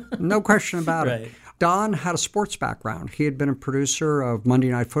was. No question about it. Don had a sports background. He had been a producer of Monday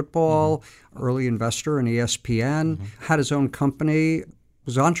Night Football, early investor in ESPN, had his own company,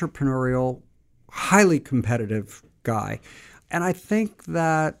 was entrepreneurial, highly competitive guy. And I think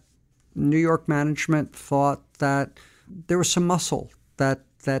that New York management thought that there was some muscle that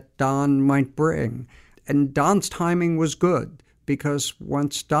Don might bring. And Don's timing was good because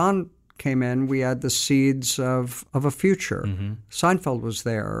once Don came in, we had the seeds of a future. Seinfeld was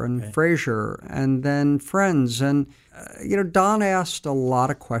there, and Frasier, and then Friends. And, Don asked a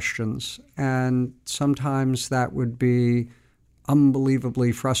lot of questions, and sometimes that would be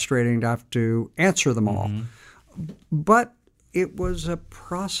unbelievably frustrating to have to answer them all. But it was a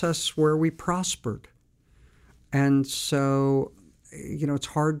process where we prospered. And so, it's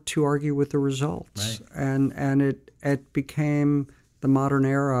hard to argue with the results. And it became the modern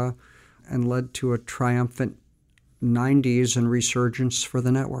era and led to a triumphant 90s and resurgence for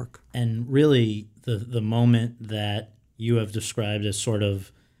the network. And really, the moment that you have described as sort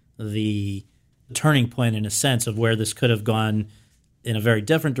of the turning point, in a sense, of where this could have gone in a very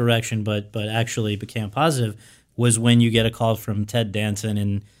different direction, but actually became positive, was when you get a call from Ted Danson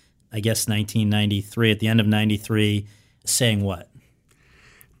in, I guess, 1993, at the end of 93, saying what?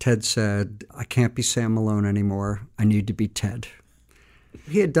 Ted said, I can't be Sam Malone anymore. I need to be Ted.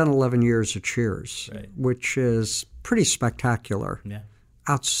 He had done 11 years of Cheers, which is pretty spectacular.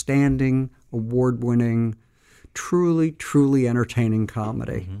 Outstanding, award-winning, truly, truly entertaining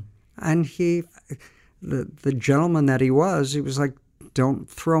comedy. And the gentleman that he was like, don't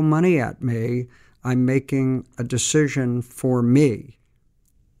throw money at me. I'm making a decision for me.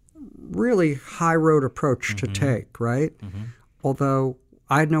 Really high road approach to take, right? Although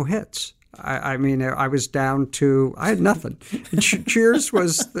I had no hits. I mean, I was down to, I had nothing. Cheers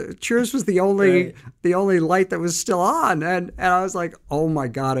was the only light that was still on, and I was like, oh my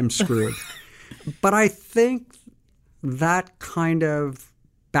God, I'm screwed. But I think that kind of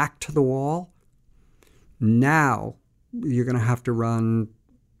back to the wall. Now you're going to have to run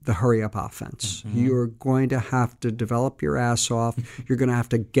the hurry up offense. You're going to have to develop your ass off. You're going to have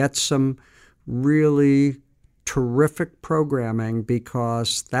to get some really terrific programming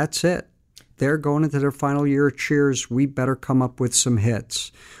because that's it. They're going into their final year of Cheers. We better come up with some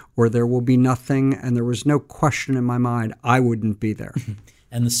hits or there will be nothing. And there was no question in my mind I wouldn't be there.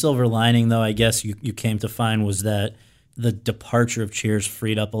 And the silver lining, though, I guess you came to find was that the departure of Cheers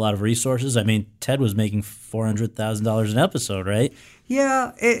freed up a lot of resources. I mean, Ted was making $400,000 an episode, right?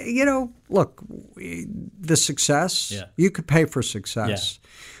 Yeah. Look, the success, you could pay for success.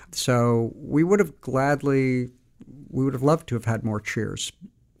 So we would have loved to have had more Cheers.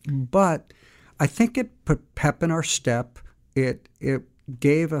 But I think it put pep in our step. It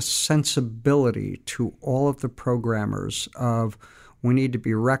gave a sensibility to all of the programmers of we need to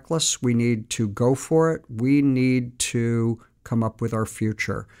be reckless, we need to go for it, we need to come up with our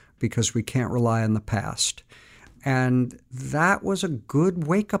future because we can't rely on the past. And that was a good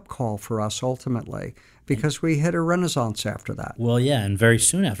wake-up call for us ultimately because we hit a renaissance after that. Well, yeah, and very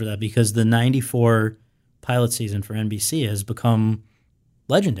soon after that because the 94 pilot season for NBC has become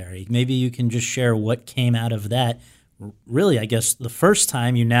legendary. Maybe you can just share what came out of that really, I guess, the first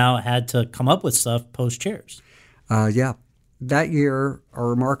time you now had to come up with stuff post-Cheers. Yeah. That year, our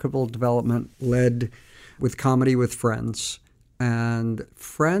remarkable development led with Comedy with Friends. And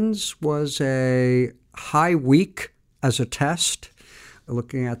Friends was a high week as a test,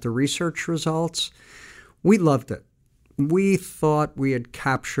 looking at the research results. We loved it. We thought we had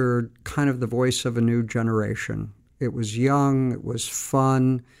captured kind of the voice of a new generation. It was young, it was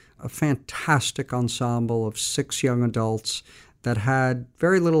fun, a fantastic ensemble of 6 young adults that had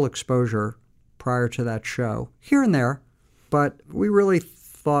very little exposure prior to that show, here and there. But we really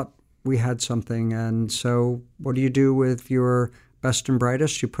thought we had something. And so what do you do with your best and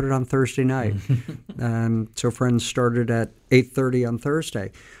brightest? You put it on Thursday night. And so Friends started at 8:30 on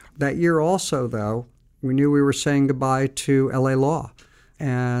Thursday. That year also, though, we knew we were saying goodbye to LA Law.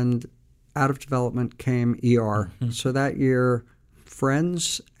 And out of development came ER. So that year,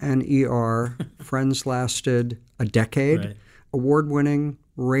 Friends and ER, Friends lasted a decade, Right. award-winning,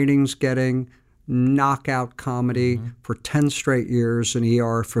 ratings-getting, knockout comedy for 10 straight years, and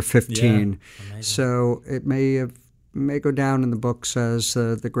ER for 15. Yeah, so it may go down in the books as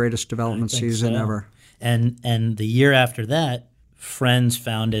the greatest development season ever. And the year after that, Friends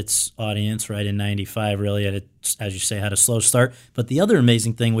found its audience right in 95, really, as you say, had a slow start. But the other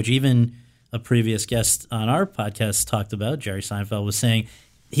amazing thing, which even a previous guest on our podcast talked about, Jerry Seinfeld, was saying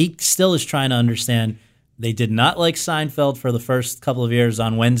he still is trying to understand. They did not like Seinfeld for the first couple of years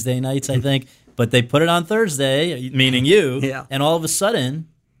on Wednesday nights, I think, but they put it on Thursday, meaning you, Yeah. and all of a sudden,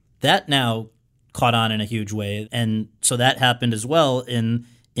 that now caught on in a huge way. And so that happened as well in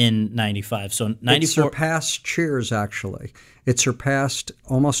 95. So 94. It surpassed Cheers, actually. It surpassed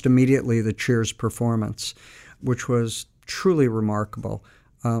almost immediately the Cheers performance, which was truly remarkable.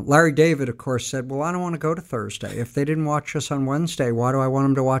 Larry David, of course, said, well, I don't want to go to Thursday. If they didn't watch us on Wednesday, why do I want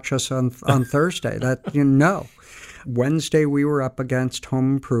them to watch us on Thursday? No. Wednesday, we were up against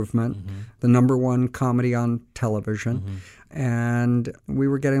Home Improvement, the number one comedy on television, and we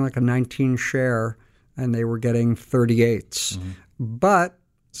were getting like a 19 share, and they were getting 38s. But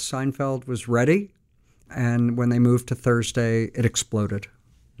Seinfeld was ready, and when they moved to Thursday, it exploded.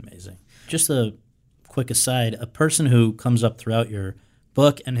 Amazing. Just a quick aside, a person who comes up throughout your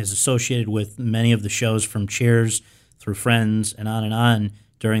book and is associated with many of the shows from Cheers through Friends and on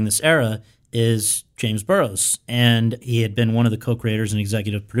during this era is James Burrows. And he had been one of the co-creators and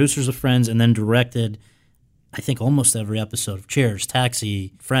executive producers of Friends and then directed, I think, almost every episode of Cheers,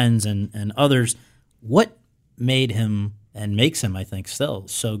 Taxi, Friends, and others. What made him and makes him, I think, still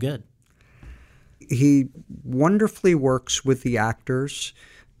so good? He wonderfully works with the actors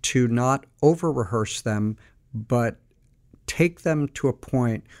to not over-rehearse them, but take them to a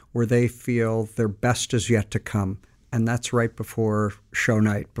point where they feel their best is yet to come. And that's right before show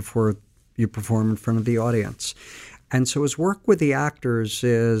night, before you perform in front of the audience. And so his work with the actors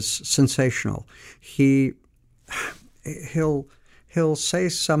is sensational. He'll say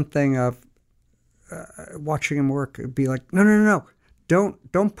something of, watching him work, it'd be like, no.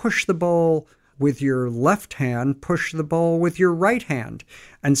 Don't push the bowl with your left hand, push the bowl with your right hand.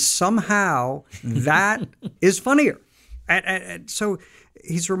 And somehow that is funnier. And so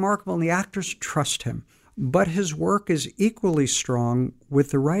he's remarkable, and the actors trust him. But his work is equally strong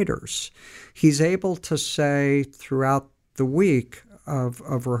with the writers. He's able to say throughout the week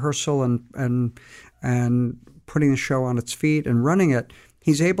of rehearsal and putting the show on its feet and running it,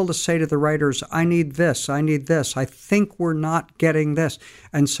 he's able to say to the writers, I need this, I think we're not getting this.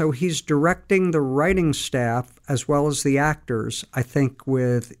 And so he's directing the writing staff as well as the actors, I think,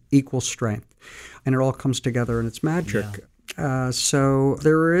 with equal strength. And it all comes together and it's magic. Yeah. So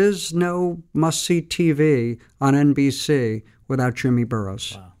there is no must-see TV on NBC without Jimmy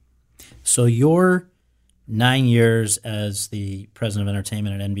Burrows. Wow. So your 9 years as the president of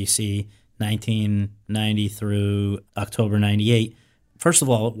entertainment at NBC, 1990 through October 98, first of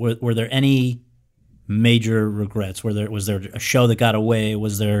all, were there any major regrets? Was there a show that got away?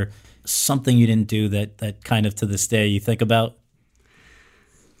 Was there something you didn't do that kind of to this day you think about?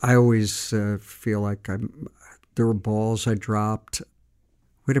 I always feel like there were balls I dropped.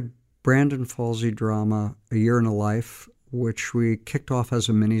 We had a Brandon Falsey drama, A Year in a Life, which we kicked off as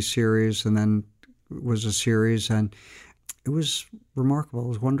a miniseries and then was a series, and it was remarkable. It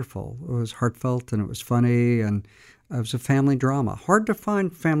was wonderful. It was heartfelt and it was funny, and it was a family drama. Hard to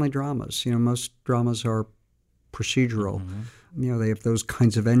find family dramas. Most dramas are procedural. They have those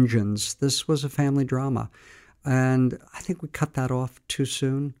kinds of engines. This was a family drama. And I think we cut that off too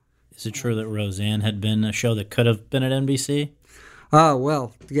soon. Is it true that Roseanne had been a show that could have been at NBC? Oh,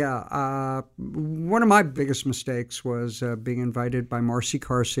 well, yeah. One of my biggest mistakes was being invited by Marcy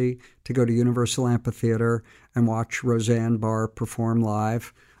Carsey to go to Universal Amphitheater and watch Roseanne Barr perform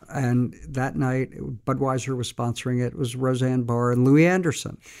live. And that night, Budweiser was sponsoring it. It was Roseanne Barr and Louis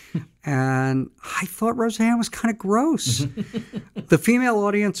Anderson. And I thought Roseanne was kind of gross. The female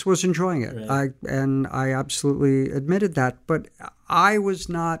audience was enjoying it. Right. I absolutely admitted that. But I was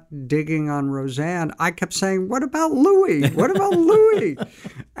not digging on Roseanne. I kept saying, what about Louis? What about Louis?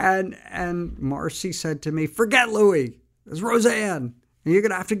 And Marcy said to me, forget Louis. It's Roseanne. And you're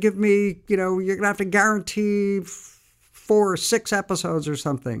going to have to give me, you're going to have to guarantee 4 or 6 episodes or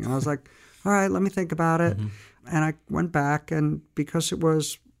something. And I was like, all right, let me think about it. And I went back, and because it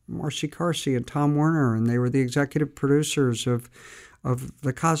was Marcy Carsey and Tom Werner, and they were the executive producers of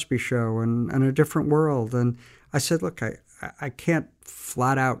The Cosby Show and A Different World. And I said, look, I can't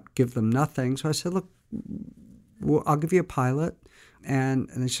flat out give them nothing. So I said, look, I'll give you a pilot. And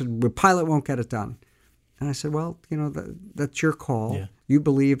they said, the pilot won't get it done. And I said, well, that's your call. Yeah. You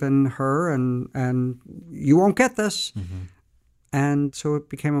believe in her, and you won't get this. And so it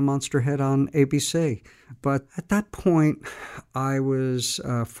became a monster hit on ABC. But at that point, I was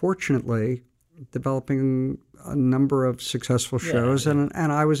fortunately developing a number of successful shows, and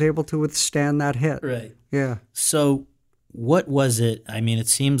I was able to withstand that hit. Right. Yeah. So what was it? I mean, it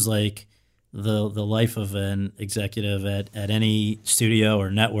seems like the life of an executive at any studio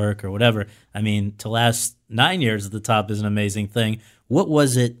or network or whatever, I mean, to last 9 years at the top is an amazing thing. What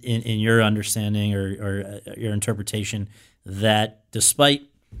was it in your understanding or your interpretation that despite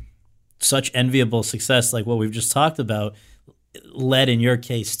such enviable success like what we've just talked about led in your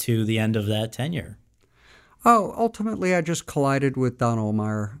case to the end of that tenure? Oh, ultimately I just collided with Don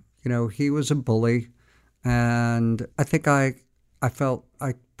Ohlmeyer. He was a bully, and I think I felt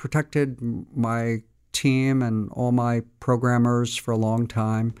I protected my team and all my programmers for a long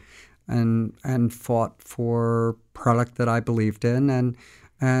time, and fought for product that I believed in,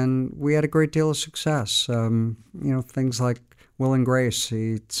 and we had a great deal of success. Things like Will and Grace.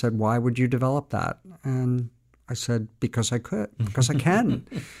 He said, "Why would you develop that?" And I said, "Because I could, because I can,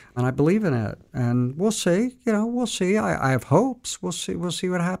 and I believe in it." And we'll see. We'll see. I have hopes. We'll see. We'll see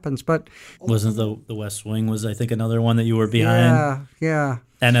what happens. But wasn't the West Wing was I think another one that you were behind? Yeah.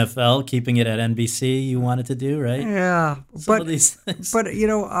 NFL, keeping it at NBC, you wanted to do, right? Yeah. Some of these things. But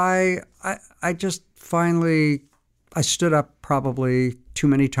I just finally I stood up probably too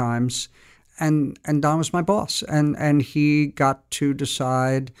many times, and Don was my boss, and he got to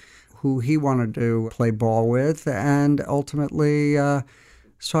decide who he wanted to play ball with, and ultimately,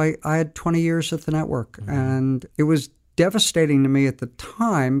 so I had 20 years at the network, and it was devastating to me at the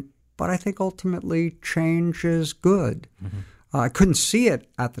time, but I think ultimately change is good. I couldn't see it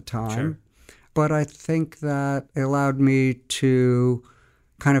at the time, but I think that it allowed me to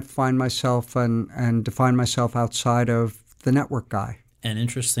kind of find myself and define myself outside of the network guy. And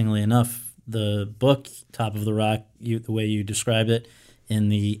interestingly enough, the book, Top of the Rock, the way you described it in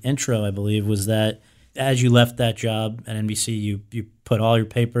the intro, I believe, was that as you left that job at NBC, you put all your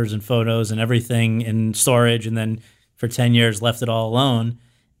papers and photos and everything in storage, and then for 10 years left it all alone.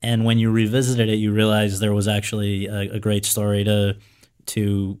 And when you revisited it, you realized there was actually a great story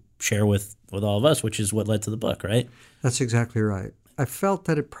to share with all of us, which is what led to the book, right? That's exactly right. I felt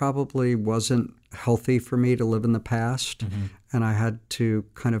that it probably wasn't healthy for me to live in the past, and I had to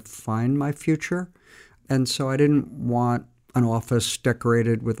kind of find my future. And so I didn't want an office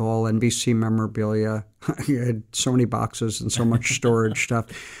decorated with all NBC memorabilia. I had so many boxes and so much storage stuff.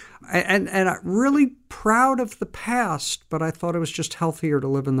 And I'm really proud of the past, but I thought it was just healthier to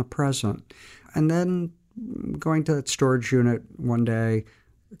live in the present. And then going to that storage unit one day,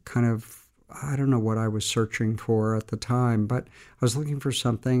 kind of, I don't know what I was searching for at the time, but I was looking for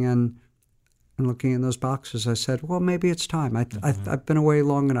something, and looking in those boxes, I said, well, maybe it's time. I've been away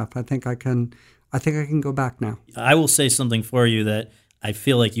long enough. I think I can go back now. I will say something for you that I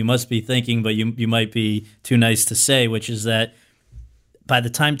feel like you must be thinking, but you might be too nice to say, which is that by the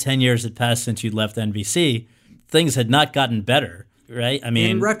time 10 years had passed since you'd left NBC, things had not gotten better, right? I mean,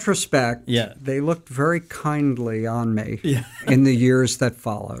 in retrospect, they looked very kindly on me in the years that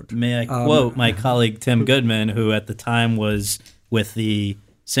followed. May I quote my colleague Tim Goodman, who at the time was with the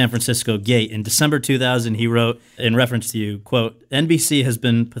San Francisco Gate. In December 2000, he wrote, in reference to you, quote, "NBC has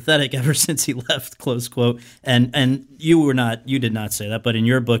been pathetic ever since he left," close quote. And you did not say that, but in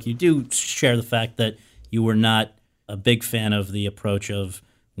your book, you do share the fact that you were not a big fan of the approach of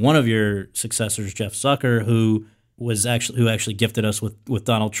one of your successors, Jeff Zucker, who actually gifted us with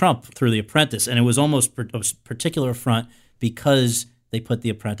Donald Trump through The Apprentice. And it was almost a particular affront because they put The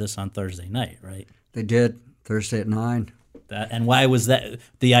Apprentice on Thursday night, right? They did, Thursday at 9. And why was that?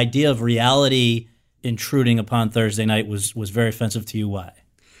 The idea of reality intruding upon Thursday night was very offensive to you. Why?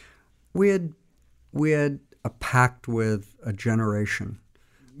 We had a pact with a generation.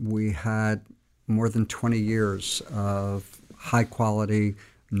 We had more than 20 years of high quality,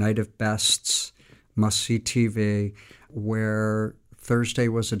 night of bests, must-see TV, where Thursday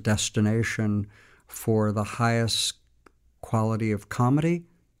was a destination for the highest quality of comedy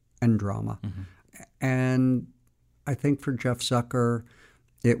and drama. Mm-hmm. And I think for Jeff Zucker,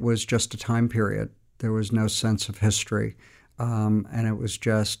 it was just a time period. There was no sense of history. And it was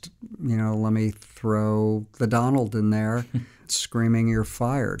just, let me throw the Donald in there, screaming, "You're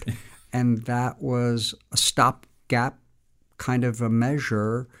fired." And that was a stopgap kind of a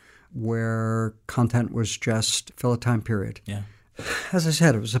measure where content was just fill a time period. Yeah. As I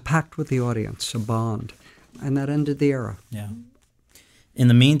said, it was a pact with the audience, a bond. And that ended the era. Yeah. In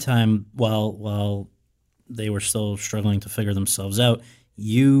the meantime, while they were still struggling to figure themselves out,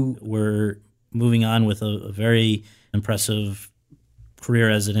 you were moving on with a very impressive career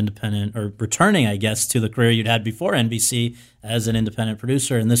as an independent, or returning, I guess, to the career you'd had before NBC as an independent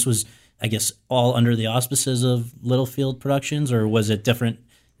producer. And this was, I guess, all under the auspices of Littlefield Productions, or was it different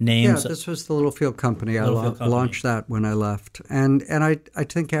names? Yeah, this was the Littlefield Company. I launched that when I left. And I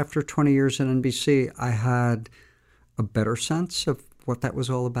think after 20 years in NBC, I had a better sense of what that was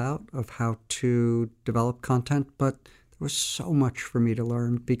all about, of how to develop content. But there was so much for me to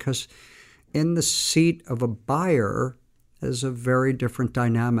learn, because in the seat of a buyer is a very different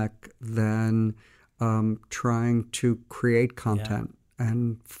dynamic than trying to create content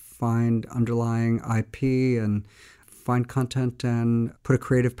and find underlying IP and find content and put a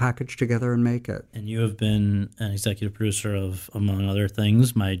creative package together and make it. And you have been an executive producer of, among other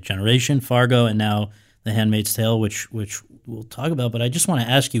things, My Generation, Fargo, and now The Handmaid's Tale, which we'll talk about. But I just want to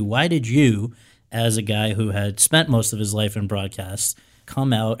ask you, why did you, as a guy who had spent most of his life in broadcast,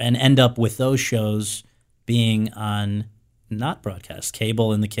 come out and end up with those shows being on not broadcast,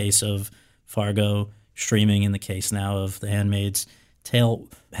 cable in the case of Fargo, streaming in the case now of The Handmaid's Tale?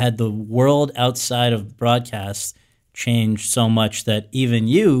 Had the world outside of broadcast changed so much that even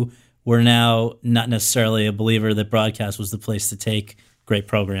you were now not necessarily a believer that broadcast was the place to take great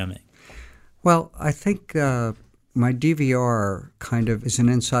programming? Well, I think my DVR kind of is an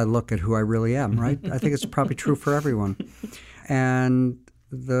inside look at who I really am, right? I think it's probably true for everyone. And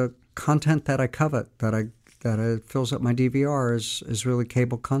the content that I covet, that fills up my DVR, is really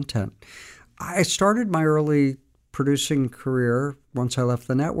cable content. I started my early producing career, once I left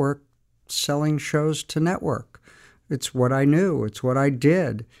the network, selling shows to network. It's what I knew. It's what I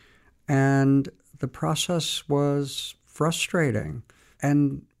did. And the process was frustrating.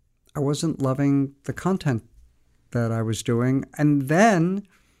 And I wasn't loving the content that I was doing. And then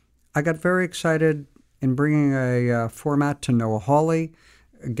I got very excited in bringing a format to Noah Hawley,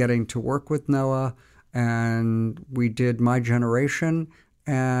 getting to work with Noah, and we did My Generation,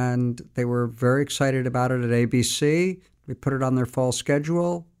 and they were very excited about it at ABC. We put it on their fall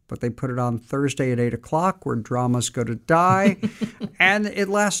schedule, but they put it on Thursday at 8 o'clock, where dramas go to die, and it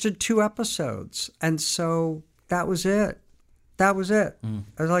lasted 2 episodes. And so that was it. That was it.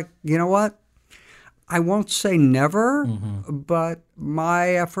 I was like, you know what? I won't say never, but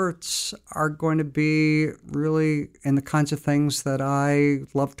my efforts are going to be really in the kinds of things that I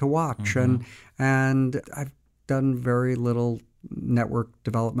love to watch. And I've done very little network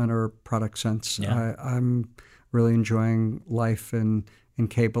development or product since. Yeah. I'm really enjoying life in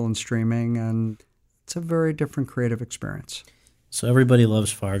cable and streaming, and it's a very different creative experience. So everybody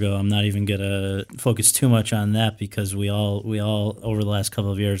loves Fargo. I'm not even going to focus too much on that, because we all over the last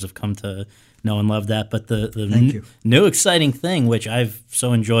couple of years have come to know and love that. But the new exciting thing, which I've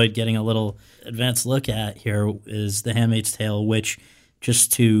so enjoyed getting a little advanced look at here, is The Handmaid's Tale, which,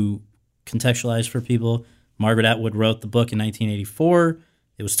 just to contextualize for people, Margaret Atwood wrote the book in 1984.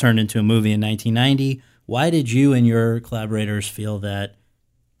 It was turned into a movie in 1990. Why did you and your collaborators feel that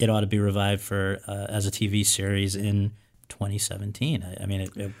it ought to be revived for as a TV series in 2017? I mean,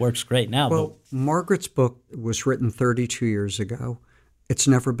 it works great now. Well, Margaret's book was written 32 years ago. It's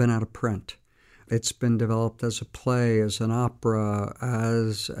never been out of print. It's been developed as a play, as an opera,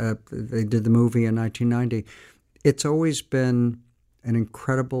 they did the movie in 1990. It's always been an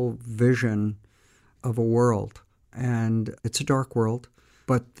incredible vision of a world, and it's a dark world,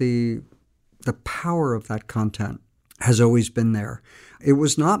 but the power of that content has always been there. It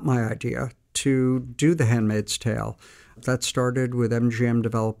was not my idea to do The Handmaid's Tale. That started with MGM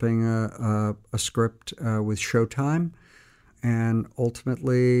developing a script with Showtime, and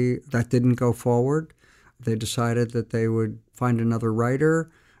ultimately that didn't go forward. They decided that they would find another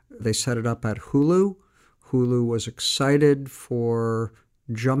writer. They set it up at Hulu. Hulu was excited for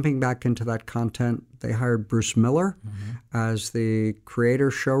jumping back into that content. They hired Bruce Miller as the creator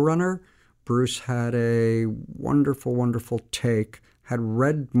showrunner. Bruce had a wonderful, wonderful take, had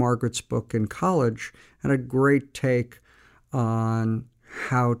read Margaret's book in college, and a great take on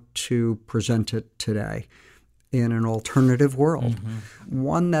how to present it today in an alternative world.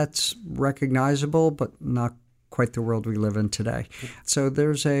 One that's recognizable, but not quite the world we live in today. So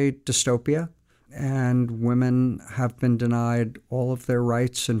there's a dystopia, and women have been denied all of their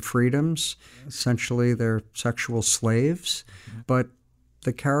rights and freedoms. Essentially, they're sexual slaves. But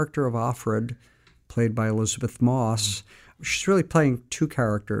the character of Offred, played by Elizabeth Moss, she's really playing two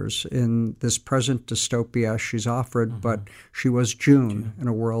characters. In this present dystopia, she's Offred, but she was June in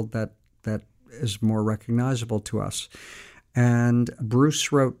a world that is more recognizable to us. And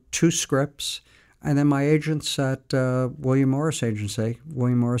Bruce wrote 2 scripts, and then my agents at William Morris Agency,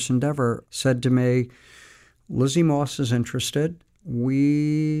 William Morris Endeavor, said to me, Lizzie Moss is interested.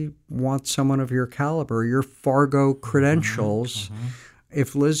 We want someone of your caliber, your Fargo credentials.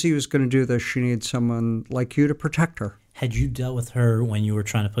 If Lizzie was going to do this, she needs someone like you to protect her. Had you dealt with her when you were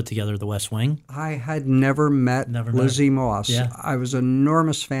trying to put together The West Wing? I had never met Lizzie Moss. Yeah. I was an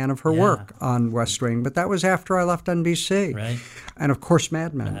enormous fan of her work on West Wing, but that was after I left NBC. Right. And of course,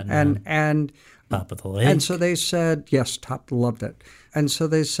 Mad Men. And Top of the Lake. And so they said, yes, loved it. And so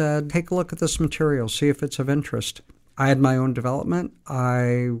they said, take a look at this material, see if it's of interest. I had my own development.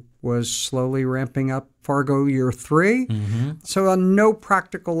 I was slowly ramping up Fargo year 3. So on no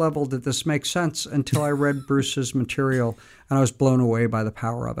practical level did this make sense until I read Bruce's material, and I was blown away by the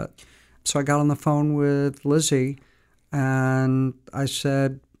power of it. So I got on the phone with Lizzie, and I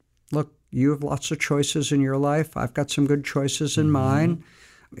said, look, you have lots of choices in your life. I've got some good choices in mine.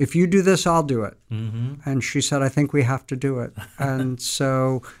 If you do this, I'll do it. And she said, I think we have to do it. And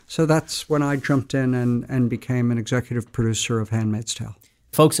so that's when I jumped in and became an executive producer of Handmaid's Tale.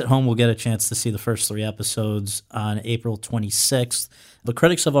 Folks at home will get a chance to see the first 3 episodes on April 26th. The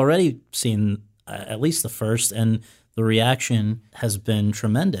critics have already seen at least the first, and the reaction has been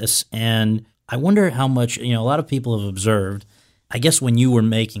tremendous. And I wonder how much, a lot of people have observed, I guess when you were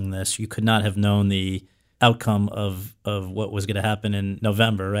making this, you could not have known the outcome of what was going to happen in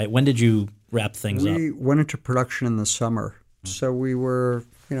November, right? When did you wrap things up? We went into production in the summer. So we were,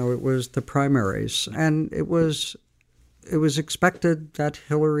 it was the primaries, and it was expected that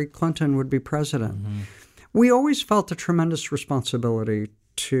Hillary Clinton would be president. We always felt a tremendous responsibility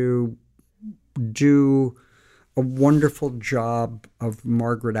to do a wonderful job of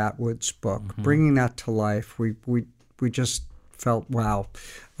Margaret Atwood's book, bringing that to life. We just felt, wow,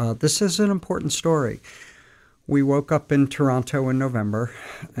 this is an important story. We woke up in Toronto in November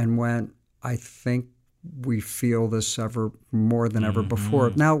and went, I think we feel this ever more than ever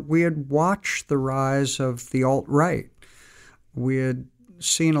before. Now, we had watched the rise of the alt-right. We had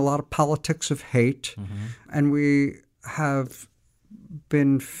seen a lot of politics of hate, and we have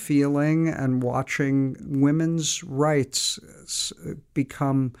been feeling and watching women's rights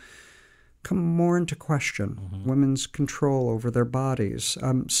become more into question, women's control over their bodies.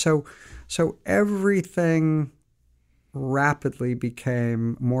 So everything rapidly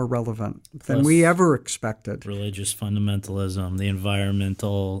became more relevant than we ever expected. Religious fundamentalism, the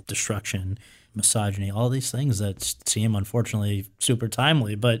environmental destruction, misogyny, all these things that seem unfortunately super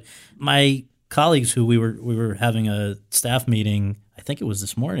timely. But my colleagues who we were having a staff meeting, I think it was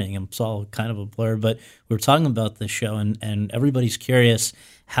this morning, it's all kind of a blur, but we were talking about this show, and everybody's curious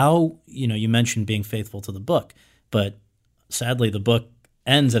how, you mentioned being faithful to the book, but sadly the book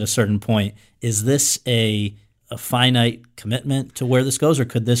ends at a certain point. Is this a finite commitment to where this goes, or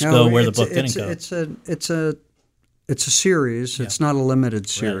could this go where the book didn't go? It's a series. Yeah. It's not a limited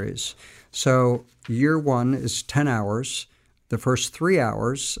series. Right. So year 1 is 10 hours. The first 3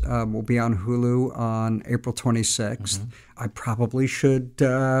 hours will be on Hulu on April 26th. I probably should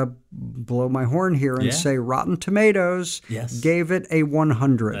blow my horn here and say Rotten Tomatoes gave it a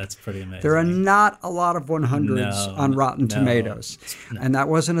 100. That's pretty amazing. There are not a lot of 100s on Rotten Tomatoes. And that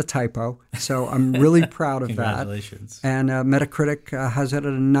wasn't a typo. So I'm really proud of Congratulations. that. And Metacritic has it at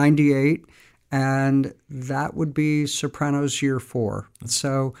a 98. And that would be Sopranos year 4.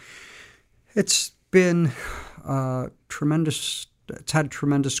 So it's been tremendous. It's had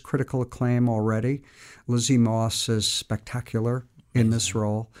tremendous critical acclaim already. Lizzie Moss is spectacular in this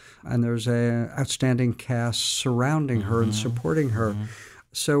role, and there's an outstanding cast surrounding her and supporting her.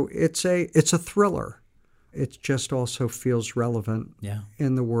 So it's a thriller. It just also feels relevant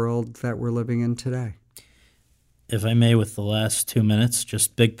in the world that we're living in today. If I may, with the last 2 minutes,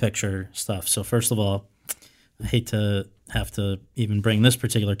 just big picture stuff. So first of all, I hate to have to even bring this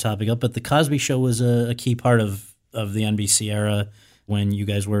particular topic up, but the Cosby Show was a key part of the NBC era when you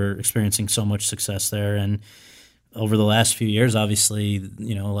guys were experiencing so much success there. And over the last few years, obviously,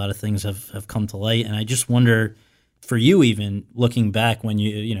 you know, a lot of things have come to light. And I just wonder, for you even, looking back when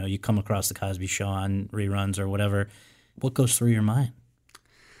you come across the Cosby Show on reruns or whatever, what goes through your mind?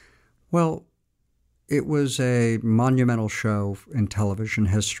 Well, it was a monumental show in television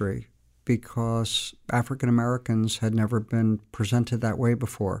history because African Americans had never been presented that way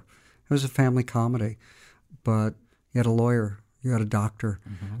before. It was a family comedy, but you had a lawyer, you had a doctor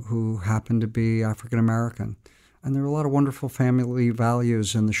who happened to be African American. And there were a lot of wonderful family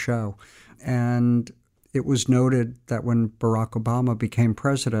values in the show. And it was noted that when Barack Obama became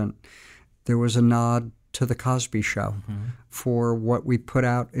president, there was a nod to the Cosby Show for what we put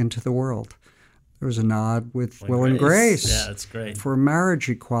out into the world. There was a nod with Will and Grace. Yeah, that's great. For marriage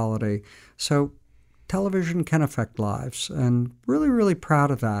equality. So television can affect lives, and really, really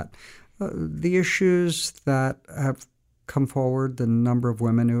proud of that. The issues that have come forward, the number of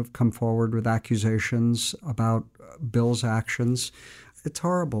women who have come forward with accusations about Bill's actions, it's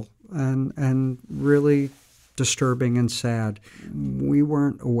horrible and really disturbing and sad. We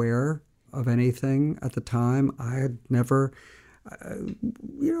weren't aware of anything at the time. I had never,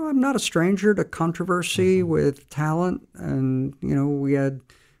 I'm not a stranger to controversy with talent. And, we had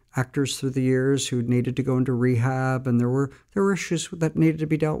actors through the years who needed to go into rehab, and there were issues that needed to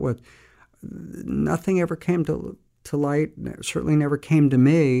be dealt with. Nothing ever came to light, certainly never came to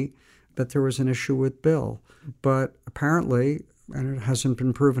me, that there was an issue with Bill. But apparently, and it hasn't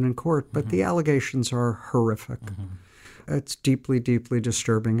been proven in court, but the allegations are horrific. It's deeply, deeply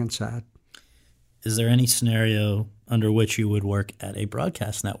disturbing and sad. Is there any scenario under which you would work at a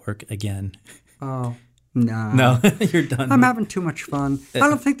broadcast network again? Oh, no. No, you're done. I'm having too much fun. I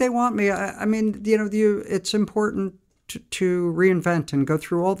don't think they want me. I mean, it's important to reinvent and go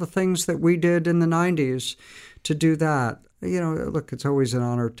through all the things that we did in the 90s to do that. Look, it's always an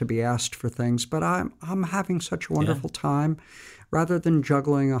honor to be asked for things, but I'm having such a wonderful time. Rather than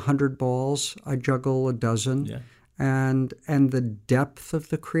juggling 100 balls, I juggle a dozen. Yeah. And the depth of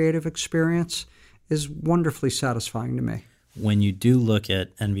the creative experience is wonderfully satisfying to me. When you do look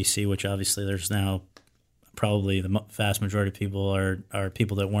at NBC, which obviously there's now probably the vast majority of people are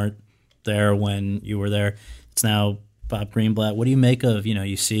people that weren't there when you were there. It's now Bob Greenblatt. What do you make of,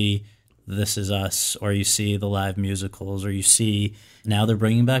 you see This Is Us, or you see the live musicals, or you see now they're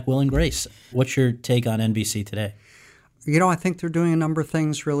bringing back Will and Grace? What's your take on NBC today? I think they're doing a number of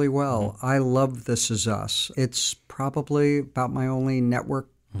things really well. I love This Is Us. It's probably about my only network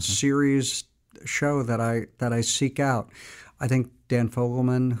series show that I seek out. I think Dan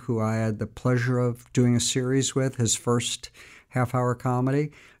Fogelman, who I had the pleasure of doing a series with, his first half-hour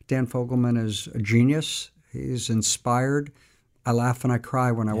comedy, Dan Fogelman is a genius. He's inspired. I laugh and I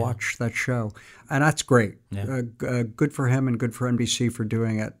cry when I watch that show. And that's great. Yeah. Good for him and good for NBC for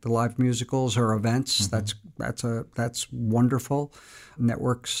doing it. The live musicals or events, that's wonderful.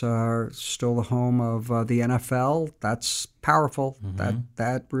 Networks are still the home of the NFL. That's powerful.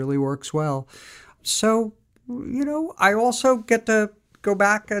 That really works well. So, I also get to go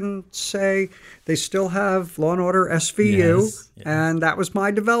back and say they still have Law & Order SVU, and that was my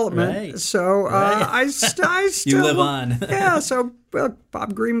development. Right. So I still... You live on. Yeah, so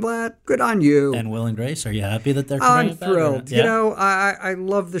Bob Greenblatt, good on you. And Will and Grace, are you happy that they're coming back? I'm thrilled. I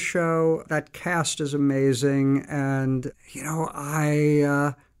love the show. That cast is amazing, and,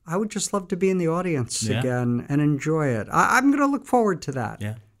 I would just love to be in the audience again and enjoy it. I'm going to look forward to that.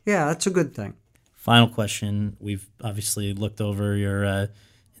 Yeah, that's a good thing. Final question. We've obviously looked over your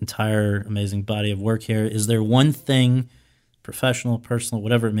entire amazing body of work here. Is there one thing, professional, personal,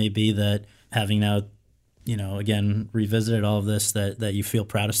 whatever it may be, that having now, again, revisited all of this, that you feel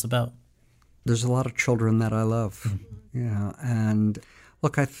proudest about? There's a lot of children that I love. And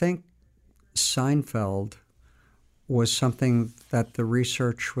look, I think Seinfeld was something that the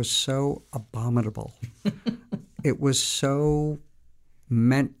research was so abominable. It was so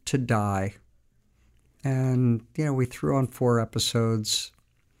meant to die. And, we threw on 4 episodes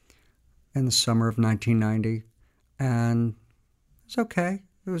in the summer of 1990, and it's okay.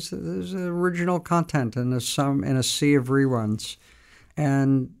 It was original content in a sea of reruns.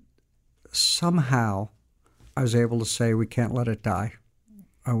 And somehow I was able to say, we can't let it die.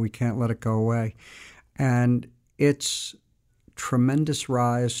 We can't let it go away. And its tremendous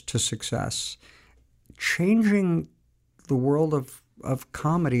rise to success, changing the world of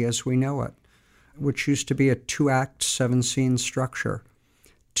comedy as we know it, which used to be a 2-act, 7-scene structure,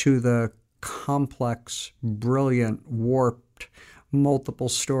 to the complex, brilliant, warped, multiple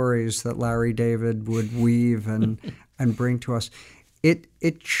stories that Larry David would weave and and bring to us, it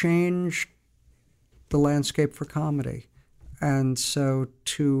changed the landscape for comedy. And so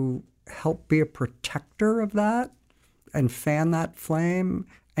to help be a protector of that and fan that flame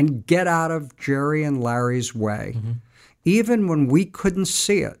and get out of Jerry and Larry's way, even when we couldn't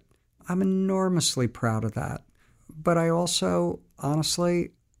see it, I'm enormously proud of that. But I also,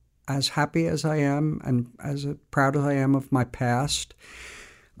 honestly, as happy as I am and as proud as I am of my past,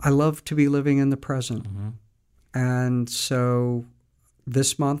 I love to be living in the present. And so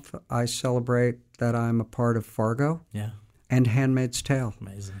this month I celebrate that I'm a part of Fargo and Handmaid's Tale.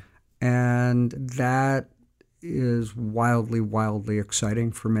 Amazing. And that is wildly, wildly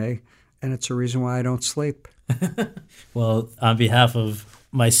exciting for me. And it's a reason why I don't sleep. Well, on behalf of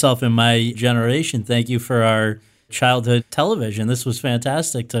myself and my generation, thank you for our childhood television. This was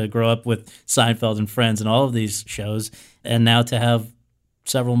fantastic to grow up with Seinfeld and Friends and all of these shows, and now to have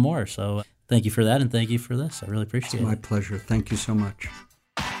several more. So thank you for that, and thank you for this. I really appreciate it. It's my pleasure. Thank you so much.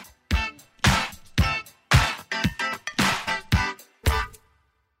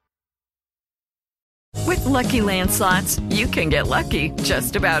 With Lucky Land Slots, you can get lucky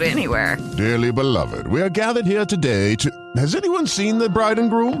just about anywhere. Dearly beloved, we are gathered here today to... Has anyone seen the bride and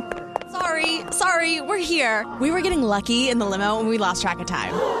groom? Sorry, we're here. We were getting lucky in the limo and we lost track of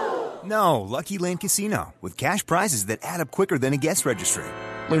time. No, Lucky Land Casino, with cash prizes that add up quicker than a guest registry.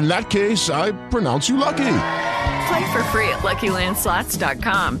 In that case, I pronounce you lucky. Play for free at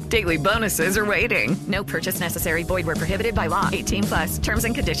LuckyLandSlots.com. Daily bonuses are waiting. No purchase necessary. Void where prohibited by law. 18+. Terms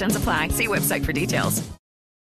and conditions apply. See website for details.